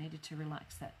 She needed to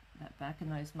relax that back and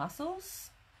those muscles.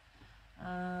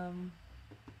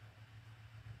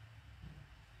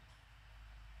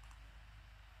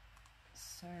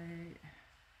 So,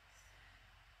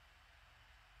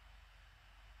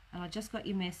 and I just got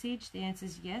your message. The answer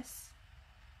is yes.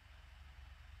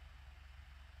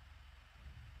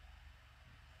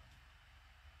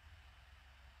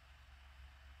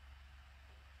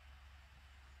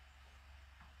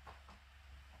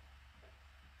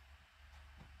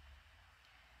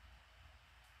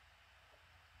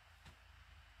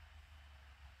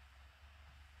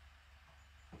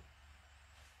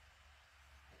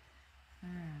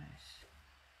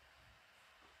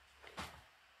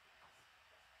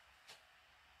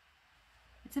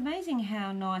 It's amazing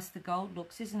how nice the gold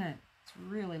looks, isn't it? It's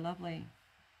really lovely.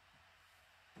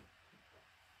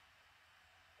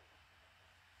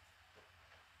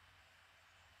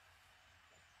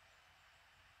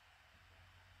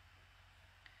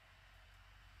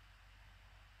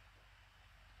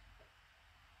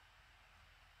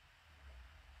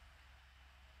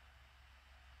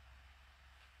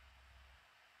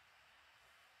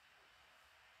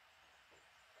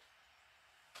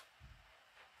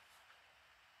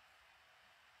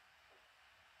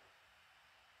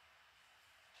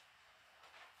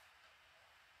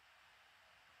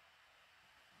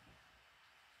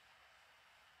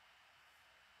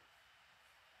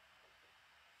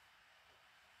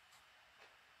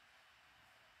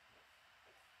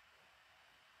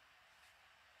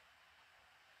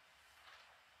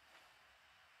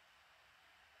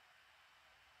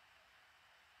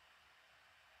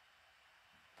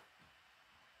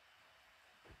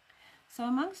 So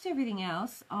amongst everything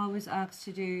else, I was asked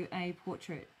to do a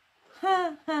portrait.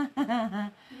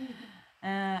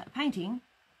 Painting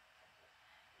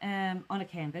on a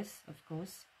canvas, of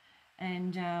course.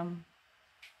 And I'm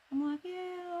like,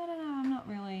 yeah, I don't know. I'm not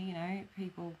really, you know,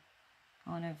 people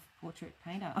kind of portrait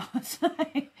painter. So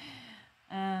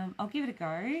I'll give it a go.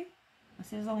 I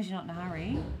said, as long as you're not in a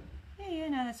hurry. Yeah,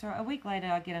 no, that's all right. A week later,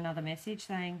 I get another message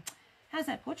saying, how's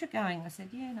that portrait going? I said,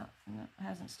 yeah, no, it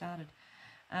hasn't started.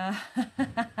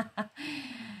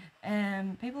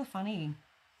 People are funny.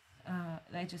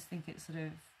 They just think it sort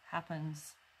of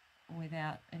happens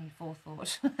without any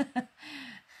forethought.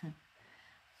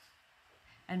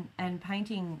 and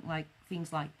painting like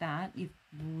things like that, you've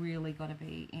really got to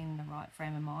be in the right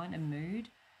frame of mind and mood.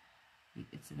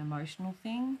 It's an emotional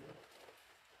thing.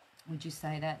 Would you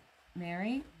say that,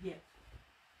 Mary? Yeah.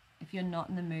 If you're not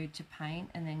in the mood to paint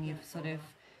and then you've sort of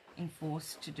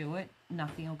enforced to do it,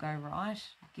 nothing will go right.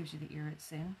 It gives you the irrits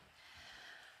then.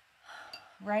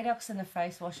 Radox in the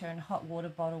face washer and hot water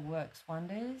bottle works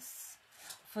wonders.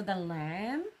 For the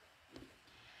lamb,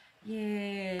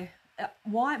 yeah.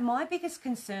 Why my biggest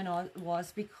concern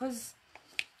was because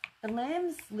the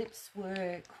lamb's lips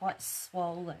were quite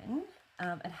swollen.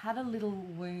 It had a little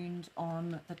wound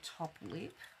on the top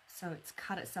lip, so it's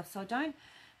cut itself. So I don't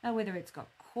know whether it's got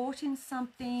caught in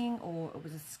something or it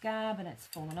was a scab and it's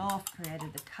fallen off,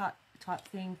 created the cut type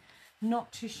thing.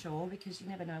 Not too sure, because you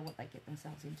never know what they get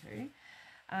themselves into.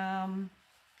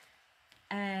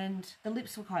 And the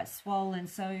lips were quite swollen,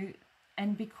 so,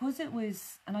 and because it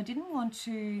was, and I didn't want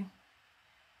to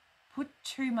put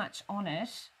too much on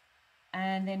it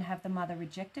and then have the mother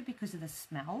reject it because of the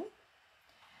smell.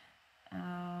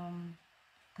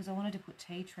 Because I wanted to put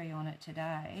tea tree on it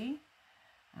today,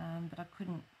 but I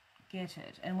couldn't get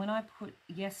it. And when I put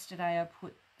yesterday, I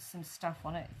put some stuff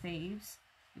on it, Thieves,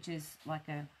 which is like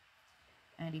a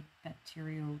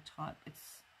antibacterial type.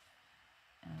 It's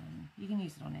you can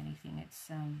use it on anything. It's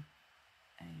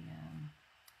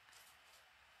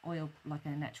oil, like a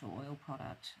natural oil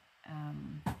product.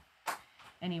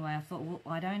 Anyway, I thought, well,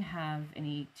 I don't have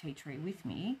any tea tree with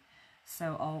me,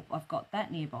 so I've got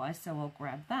that nearby, so I'll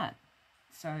grab that.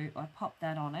 So I popped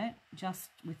that on it, just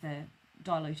with the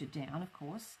diluted down, of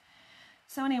course.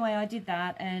 So anyway, I did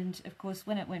that, and of course,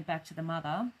 when it went back to the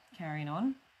mother, carrying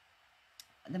on,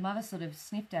 the mother sort of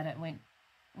sniffed at it and went,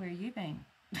 "Where have you been?"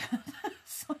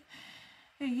 So,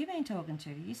 who have you been talking to?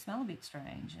 You smell a bit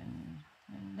strange. And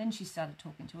then she started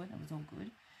talking to it, and it was all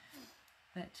good.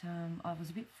 But I was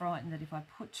a bit frightened that if I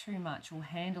put too much or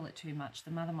handle it too much,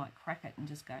 the mother might crack it and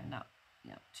just go, "No,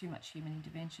 you know, too much human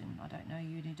intervention. I don't know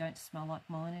you, and you don't smell like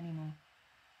mine anymore."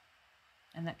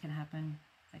 And that can happen.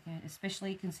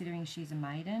 Especially considering she's a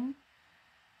maiden.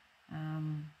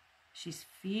 She's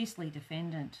fiercely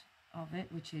defendant of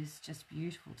it, which is just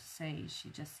beautiful to see. She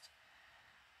just,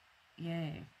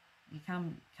 yeah, you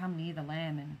come near the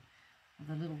lamb and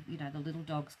the little, the little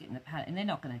dogs getting the pat, and they're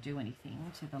not going to do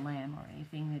anything to the lamb or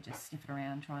anything. They're just sniffing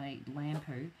around trying to eat lamb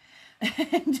poo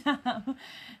and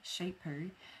sheep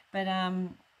poo. But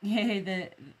yeah,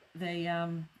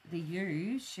 the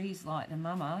ewe, she's like the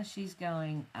mama. She's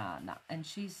going no, and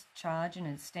she's charging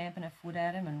and stamping her foot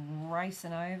at him and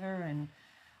racing over and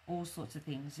all sorts of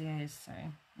things. Yeah, so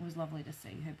it was lovely to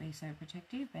see her be so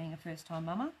protective, being a first-time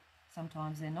mama.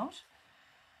 Sometimes they're not.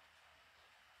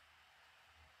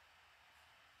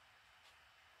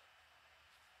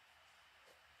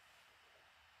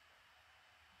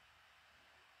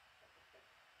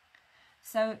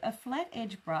 So a flat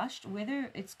edge brush, whether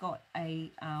it's got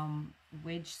a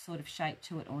wedge sort of shape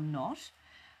to it or not,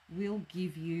 will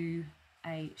give you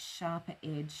a sharper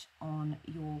edge on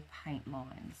your paint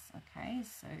lines. Okay,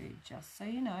 so just so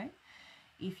you know,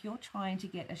 if you're trying to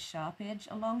get a sharp edge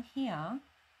along here,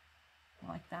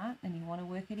 like that, and you want to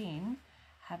work it in,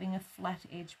 having a flat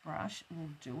edge brush will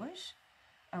do it.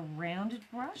 A rounded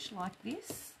brush like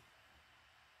this.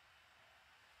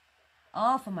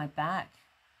 Oh, for my back.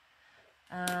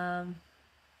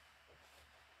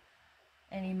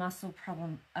 Any muscle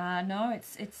problem? No,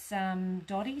 it's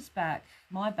Dottie's back.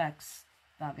 My back's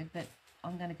buggered, but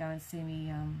I'm going to go and see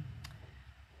me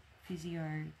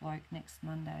physio bloke next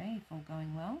Monday if all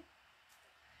going well.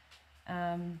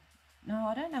 No,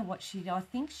 I don't know what I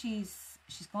think she's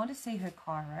gone to see her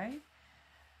chiro,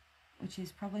 which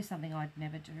is probably something I'd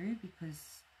never do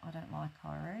because I don't like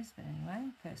chiros, but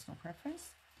anyway, personal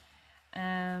preference.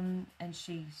 And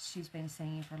she's been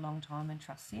seeing him for a long time and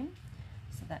trusts him,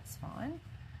 so that's fine.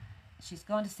 She's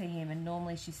gone to see him, and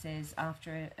normally she says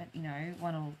after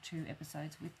one or two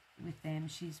episodes with them,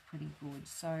 she's pretty good.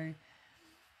 So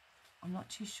I'm not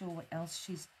too sure what else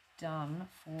she's done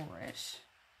for it.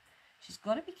 She's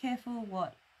got to be careful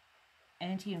what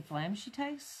anti-inflammatory she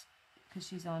takes, because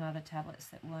she's on other tablets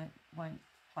that won't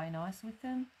play nice with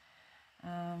them. So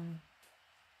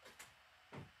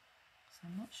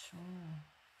I'm not sure.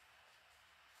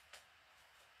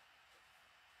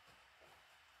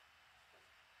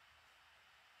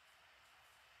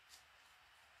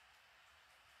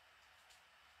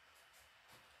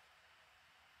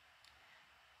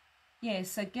 Yeah,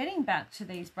 so getting back to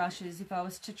these brushes, if I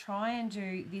was to try and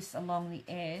do this along the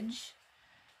edge,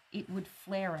 it would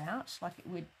flare out, like it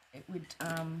would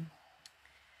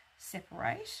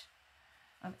separate.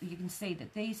 You can see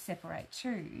that these separate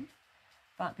too,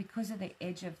 but because of the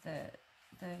edge of the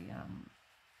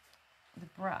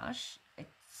brush, it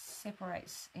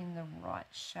separates in the right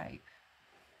shape.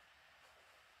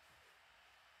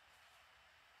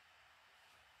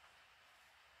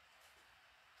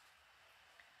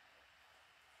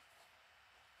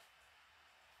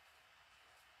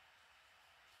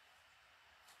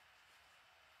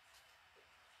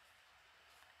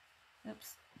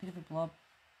 Oops, a bit of a blob.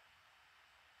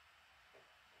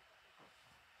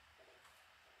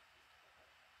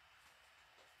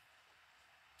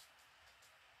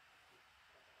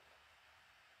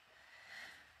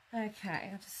 Okay,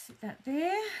 I'll just sit that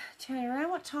there, turn it around.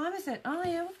 What time is it? Oh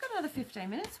yeah, we've got another 15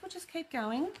 minutes. We'll just keep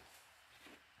going.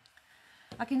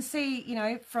 I can see,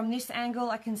 from this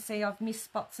angle, I can see I've missed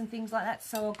spots and things like that,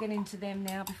 so I'll get into them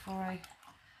now before I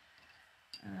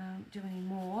do any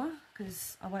more,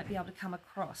 because I won't be able to come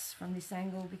across from this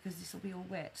angle because this will be all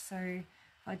wet. So if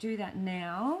I do that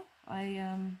now,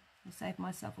 I I'll save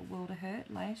myself a world of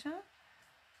hurt later.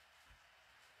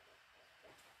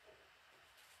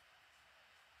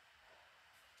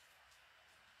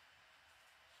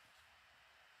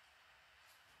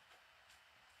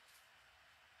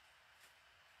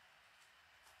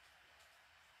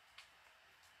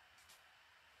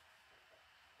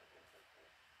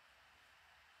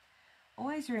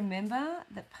 Always remember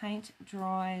that paint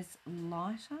dries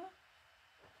lighter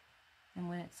than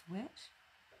when it's wet.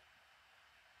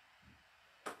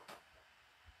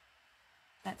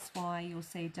 That's why you'll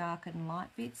see dark and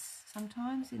light bits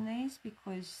sometimes in these,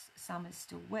 because some is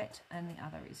still wet and the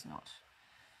other is not.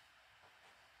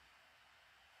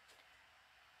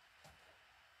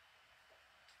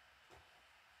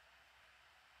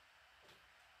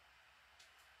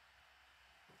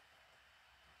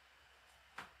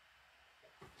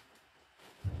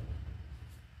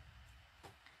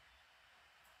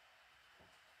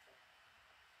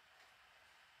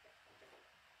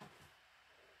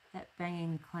 That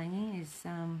banging and clanging is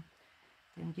them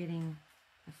getting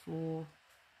the floor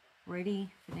ready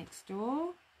for next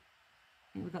door.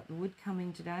 I think we've got the wood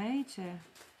coming today to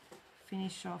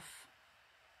finish off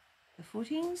the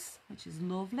footings, which is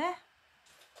lovely.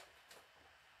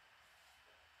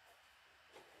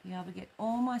 Be able to get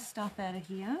all my stuff out of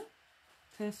here,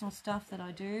 personal stuff that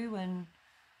I do, and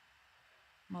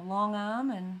my long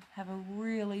arm, and have a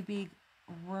really big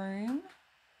room,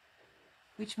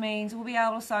 which means we'll be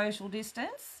able to social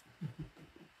distance.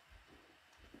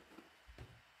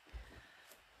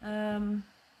 Yeah.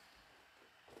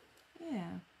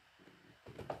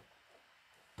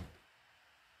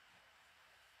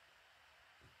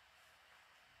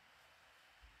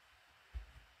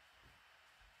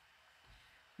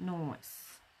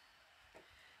 Nice.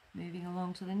 Moving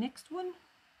along to the next one.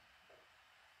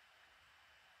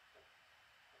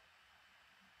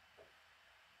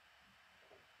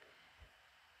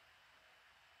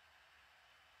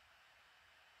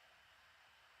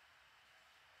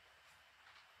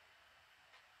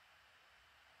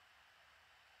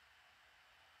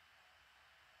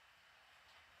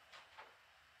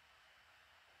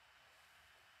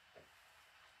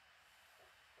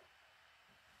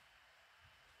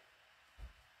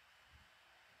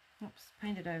 Oops,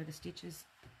 painted over the stitches.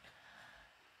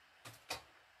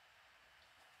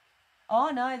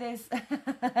 Oh no, there's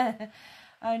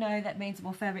oh no, that means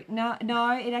more fabric. No,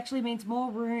 it actually means more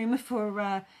room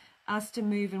for us to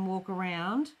move and walk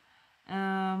around,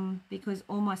 because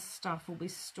all my stuff will be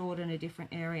stored in a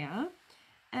different area,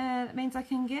 and it means I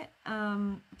can get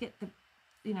the,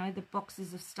 you know, the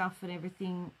boxes of stuff and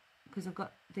everything, because I've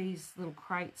got these little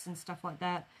crates and stuff like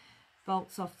that,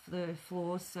 bolts off the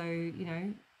floor, so you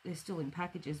know they're still in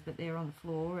packages, but they're on the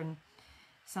floor, and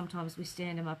sometimes we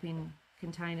stand them up in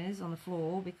containers on the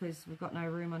floor because we've got no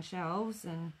room on shelves,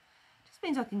 and it just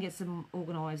means I can get some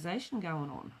organisation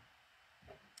going on.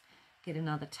 Get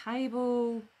another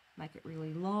table, make it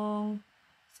really long,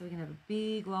 so we can have a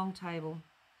big long table.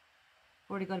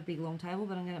 I've already got a big long table,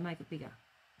 but I'm going to make it bigger.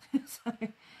 So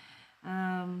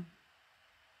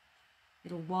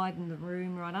it'll widen the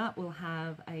room right up. We'll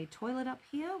have a toilet up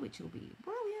here, which will be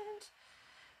brilliant.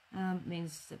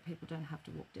 Means that people don't have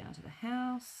to walk down to the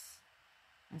house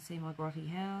and see my grotty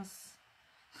house,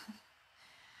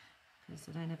 because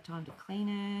I don't have time to clean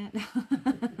it.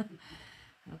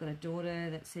 I've got a daughter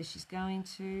that says she's going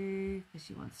to, because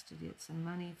she wants to get some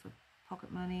money for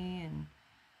pocket money, and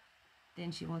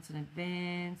then she wants an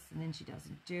advance, and then she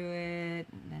doesn't do it,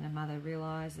 and then her mother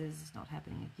realises it's not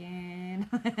happening again.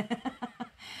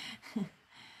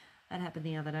 That happened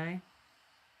the other day.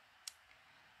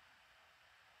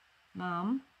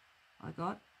 Mum, I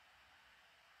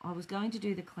was going to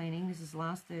do the cleaning, this is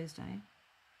last Thursday,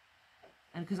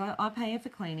 and because I pay her for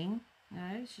cleaning, you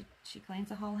know, she cleans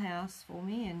the whole house for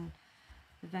me, and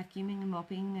the vacuuming and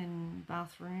mopping and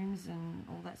bathrooms and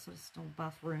all that sort of stuff,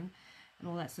 bathroom and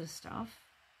all that sort of stuff,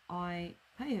 I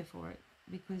pay her for it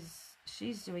because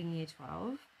she's doing year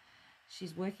 12,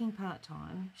 she's working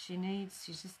part-time, she's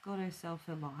just got herself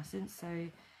a license, so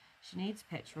she needs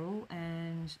petrol,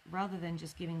 and rather than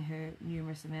just giving her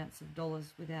numerous amounts of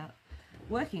dollars without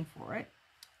working for it,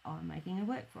 I'm making her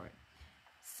work for it.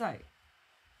 So,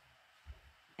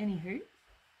 anywho,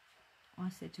 I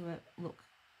said to her, look,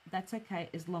 that's okay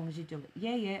as long as you do it.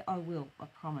 Yeah, I will, I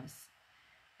promise.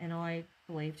 And I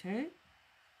believed her,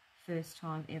 first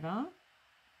time ever,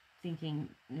 thinking,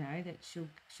 you know, that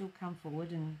she'll come forward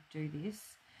and do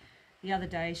this. The other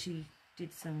day she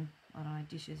did some, I don't know,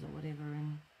 dishes or whatever,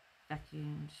 and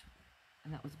vacuumed,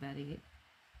 and that was about it.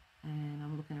 And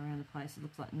I'm looking around the place, it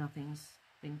looks like nothing's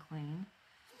been cleaned.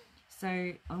 So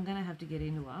I'm going to have to get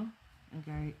into her and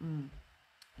go,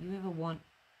 you ever want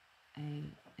a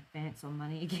advance on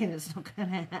money again, it's not going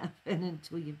to happen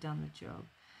until you've done the job.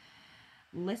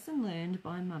 Lesson learned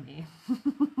by Mummy.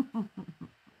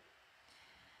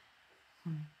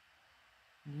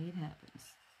 It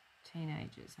happens.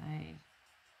 Teenagers, hey.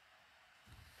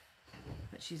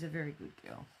 But she's a very good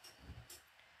girl.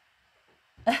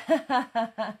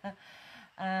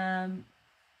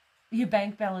 Your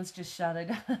bank balance just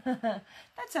shuddered.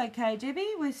 That's okay,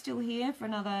 Debbie. We're still here for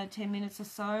another 10 minutes or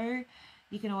so.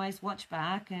 You can always watch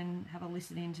back and have a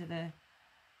listen into the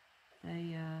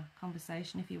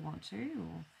conversation if you want to,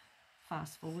 or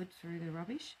fast forward through the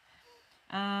rubbish.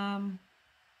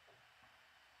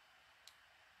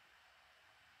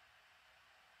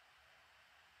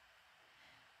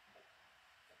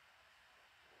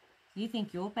 You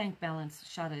think your bank balance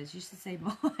shudders. You should see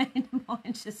mine.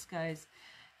 Mine just goes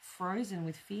frozen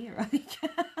with fear, I think.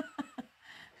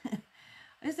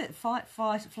 Is it fight,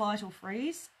 flight, or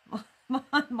freeze?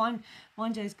 Mine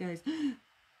just goes,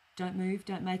 don't move,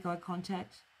 don't make eye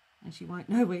contact, and she won't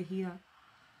know we're here.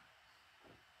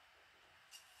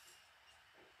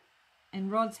 And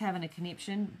Rod's having a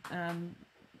conniption,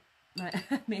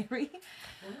 Mary.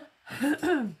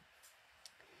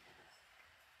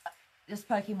 Just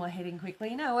poking my head in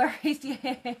quickly. No worries.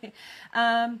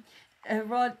 Yeah.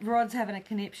 Rod's having a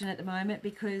conniption at the moment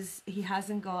because he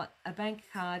hasn't got a bank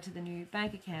card to the new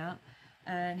bank account,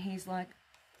 and he's like,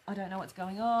 I don't know what's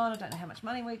going on. I don't know how much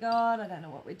money we got. I don't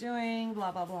know what we're doing.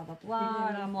 Blah blah blah blah blah.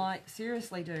 And I'm like,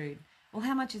 seriously, dude. Well,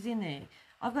 how much is in there?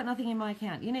 I've got nothing in my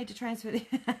account. You need to transfer the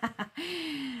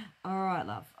All right,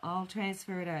 love. I'll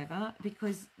transfer it over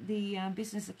because the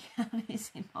business account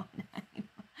is in my name.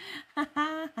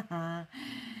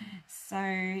 So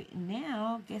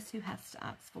now, guess who has to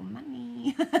ask for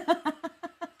money?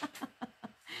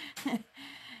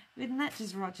 Isn't that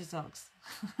just Roger Socks?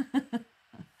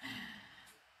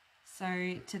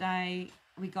 So today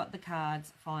we got the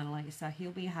cards finally, so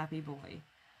he'll be a happy boy.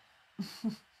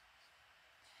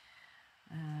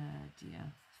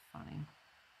 Dear, funny.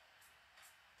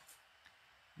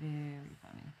 Very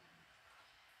funny.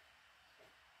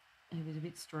 He was a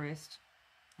bit stressed.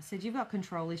 I said, you've got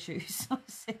control issues. I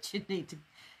said you need to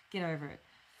get over it.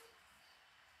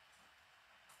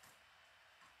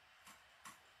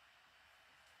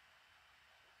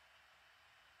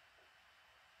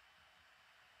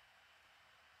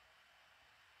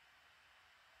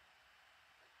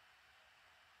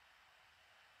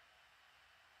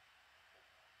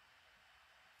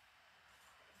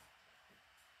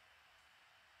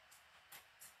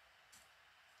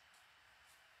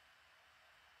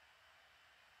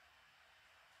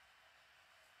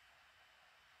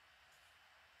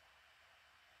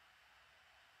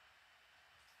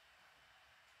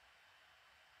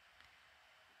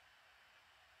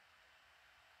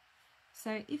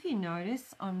 So if you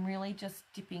notice, I'm really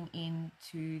just dipping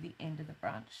into the end of the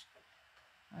brush.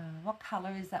 What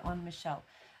colour is that one, Michelle?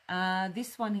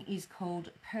 This one is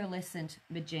called Pearlescent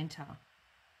Magenta.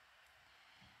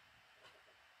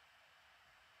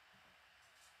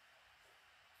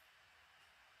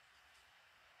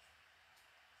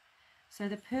 So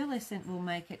the pearlescent will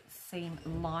make it seem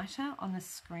lighter on the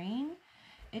screen.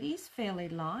 It is fairly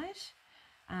light.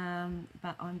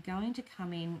 But I'm going to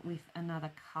come in with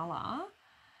another colour,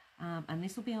 and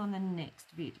this will be on the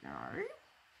next video,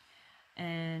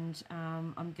 and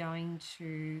I'm going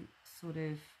to sort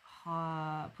of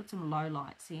put some low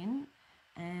lights in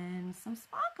and some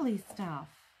sparkly stuff.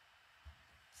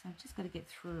 So I've just got to get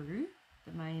through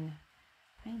the main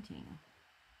painting,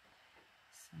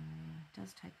 so it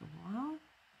does take a while.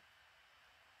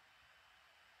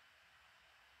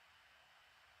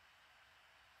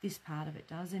 This part of it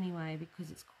does anyway, because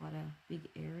it's quite a big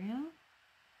area.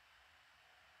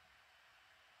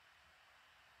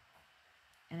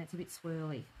 And it's a bit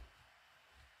swirly.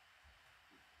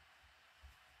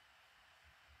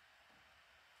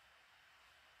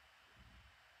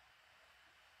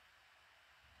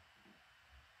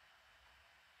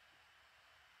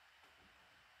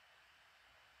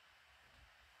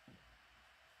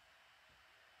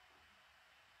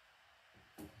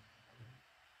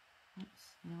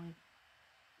 Nearly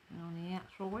on the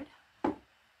outside.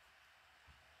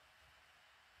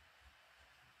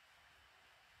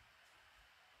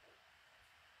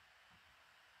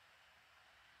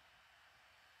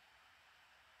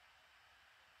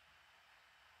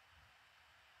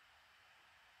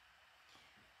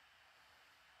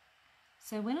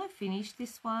 So when I finish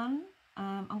this one,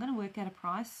 I'm going to work out a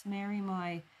price. Mary,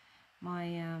 my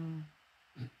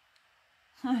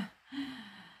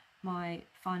my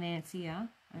financier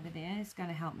over there is going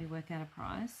to help me work out a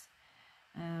price.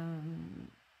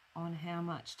 on how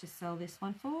much to sell this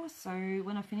one for. So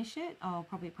when I finish it, I'll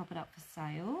probably pop it up for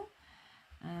sale.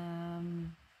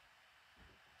 And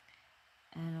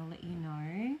I'll let you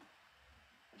know.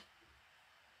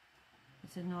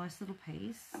 It's a nice little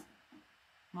piece.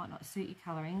 Might not suit your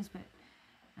colourings, but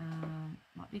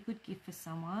might be a good gift for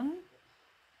someone.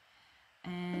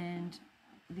 And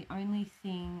the only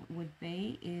thing would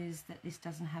be is that this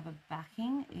doesn't have a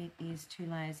backing. It is 2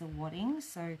 layers of wadding,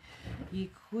 so you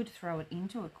could throw it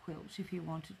into a quilt if you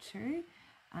wanted to,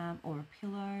 or a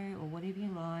pillow, or whatever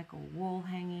you like, or wall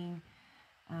hanging,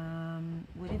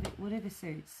 whatever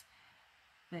suits.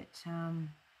 But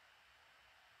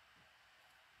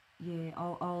yeah,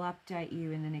 I'll update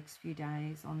you in the next few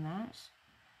days on that,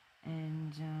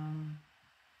 and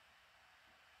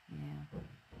yeah,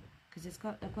 because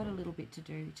I've got a little bit to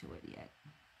do to it yet.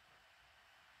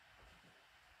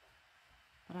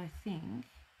 But I think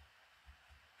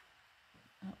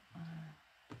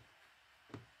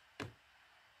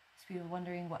if you're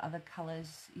wondering what other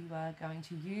colours you are going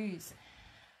to use,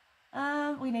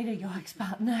 we need a yikes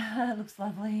button. It looks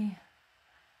lovely.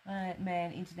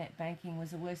 Man, internet banking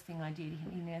was the worst thing I did.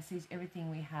 He now sees everything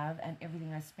we have and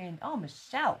everything I spend. Oh,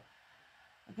 Michelle.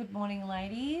 Good morning,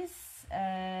 ladies.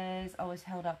 As I was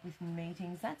held up with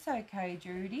meetings. That's okay,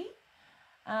 Judy.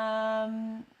 Yeah,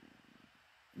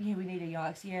 we need a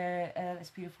yikes. Yeah,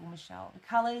 that's beautiful, Michelle. The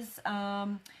colours,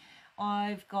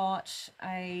 I've got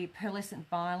a pearlescent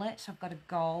violet. I've got a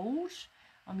gold.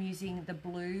 I'm using the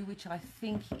blue, which I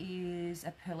think is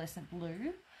a pearlescent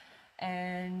blue.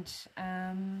 And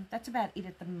that's about it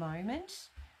at the moment.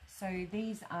 So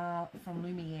these are from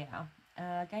Lumiere.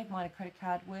 Gave mine a credit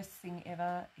card. Worst thing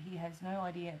ever. He has no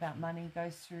idea about money.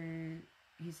 Goes through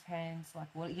his hands like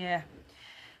what? Well, yeah,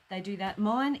 they do that.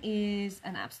 Mine is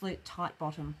an absolute tight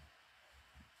bottom.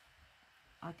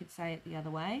 I could say it the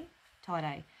other way. Tight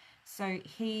A. So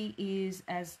he is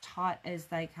as tight as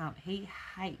they come. He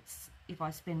hates if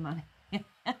I spend money.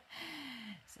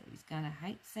 So he's going to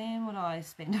hate seeing what I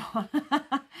spend on.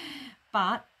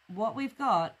 But what we've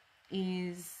got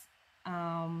is,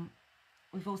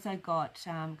 we've also got,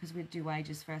 because we do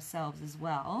wages for ourselves as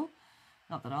well.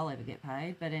 Not that I'll ever get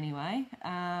paid, but anyway.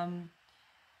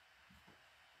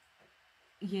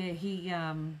 Yeah,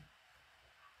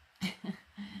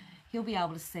 he'll be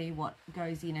able to see what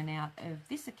goes in and out of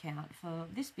this account for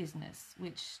this business,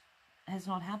 which has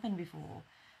not happened before.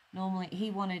 Normally,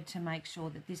 he wanted to make sure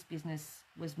that this business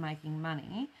was making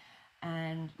money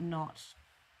and not,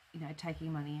 you know,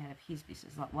 taking money out of his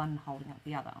business, like one holding up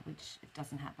the other, which it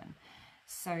doesn't happen.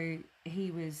 So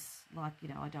he was like, you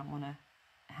know, I don't want to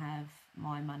have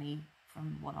my money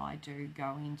from what I do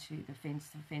go into the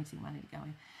fencing money to go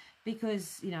in,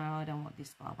 because, you know, I don't want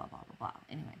this, blah, blah, blah, blah, blah.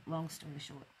 Anyway, long story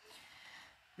short,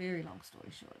 very long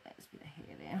story short, that's a bit of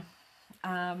hair there.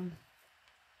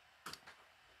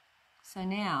 So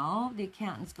now the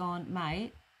accountant's gone,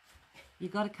 mate,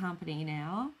 you've got a company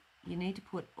now. You need to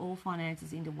put all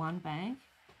finances into one bank.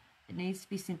 It needs to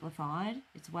be simplified.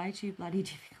 It's way too bloody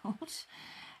difficult.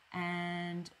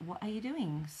 And what are you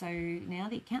doing? So now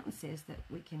the accountant says that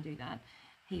we can do that.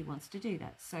 He wants to do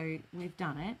that. So we've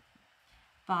done it.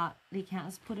 But the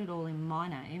accountant's put it all in my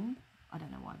name. I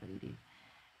don't know why, but he did.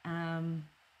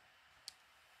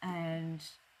 And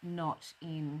not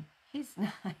in his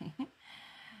name.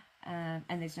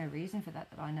 And there's no reason for that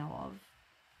I know of.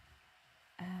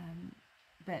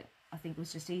 But I think it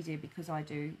was just easier because I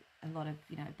do a lot of,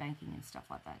 you know, banking and stuff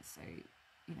like that. So,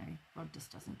 you know, Rod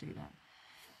just doesn't do that.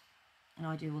 And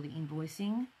I do all the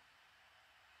invoicing.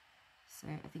 So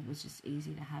I think it was just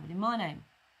easy to have it in my name.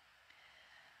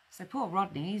 So poor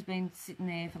Rodney, he's been sitting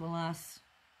there for the last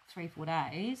 3-4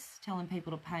 days telling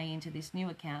people to pay into this new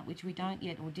account, which we don't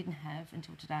yet or didn't have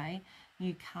until today,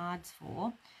 new cards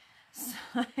for.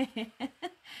 So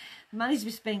money's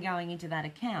just been going into that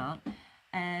account,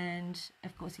 and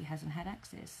of course he hasn't had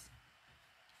access.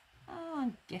 Oh,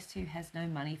 and guess who has no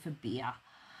money for beer?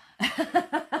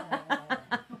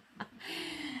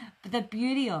 But the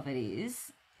beauty of it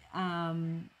is, well,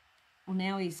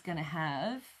 now he's going to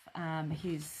have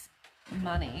his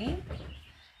money.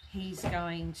 He's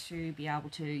going to be able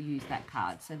to use that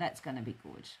card, so that's going to be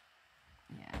good.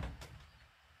 Yeah.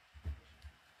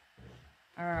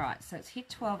 All right, so it's hit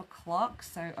 12 o'clock,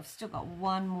 so I've still got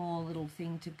one more little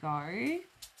thing to go.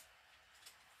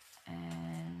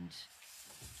 And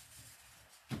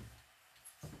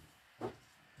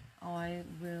I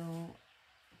will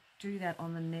do that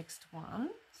on the next one.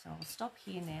 So I'll stop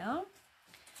here now.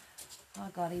 Oh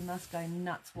God, he must go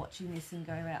nuts watching this and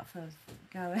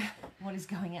what is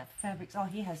going out for fabrics. Oh,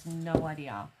 he has no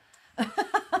idea.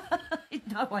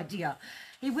 No idea.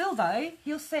 He will though,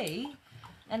 he'll see.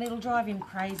 and it'll drive him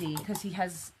crazy because he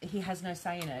has no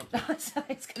say in it. So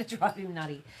it's going to drive him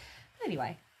nutty.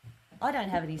 Anyway, I don't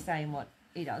have any say in what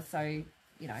he does, so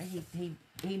you know, he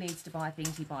needs to buy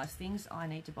things, he buys things. I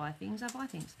need to buy things, I buy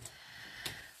things.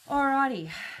 Alrighty,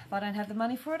 if I don't have the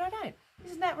money for it, I don't.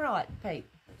 Isn't that right, Pete?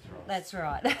 That's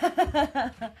right.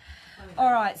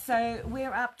 All right, so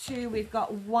we've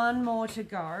got one more to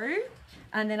go,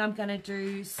 and then I'm going to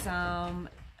do some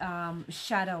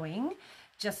shadowing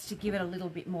just to give it a little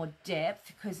bit more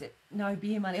depth, because no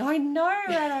beer money. I know,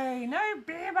 Redo, no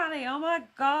beer money. Oh my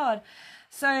God.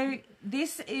 So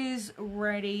this is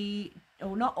ready,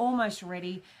 or not almost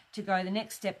ready to go the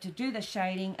next step to do the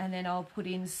shading, and then I'll put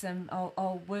in some,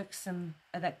 I'll work some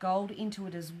of that gold into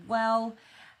it as well.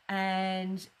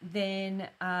 And then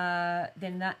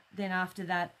after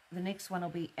that, the next one will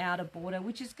be outer border,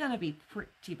 which is going to be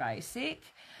pretty basic.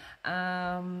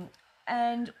 And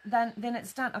then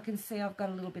it's done. I can see I've got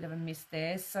a little bit of a mist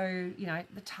there. So, you know,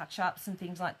 the touch-ups and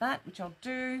things like that, which I'll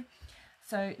do.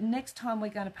 So next time we're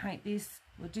going to paint this,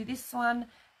 we'll do this one.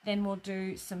 Then we'll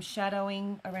do some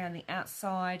shadowing around the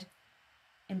outside,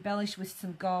 embellish with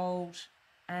some gold.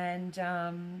 And,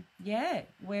 yeah,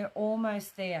 we're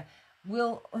almost there. We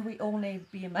all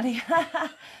need beer money.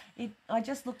 I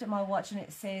just looked at my watch and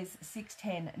it says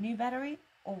 6:10. New battery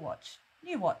or watch?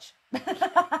 New watch.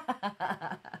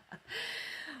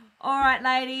 All right,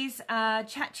 ladies.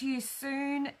 Chat to you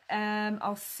soon.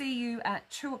 I'll see you at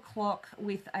 2 o'clock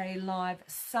with a live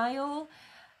sale.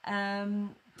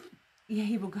 Yeah,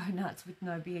 he will go nuts with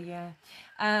no beer, yeah.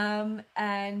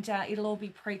 And it'll all be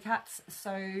pre-cuts,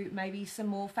 so maybe some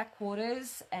more fat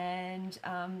quarters and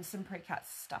some pre-cut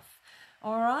stuff.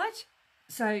 All right,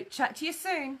 so chat to you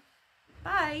soon.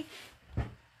 Bye.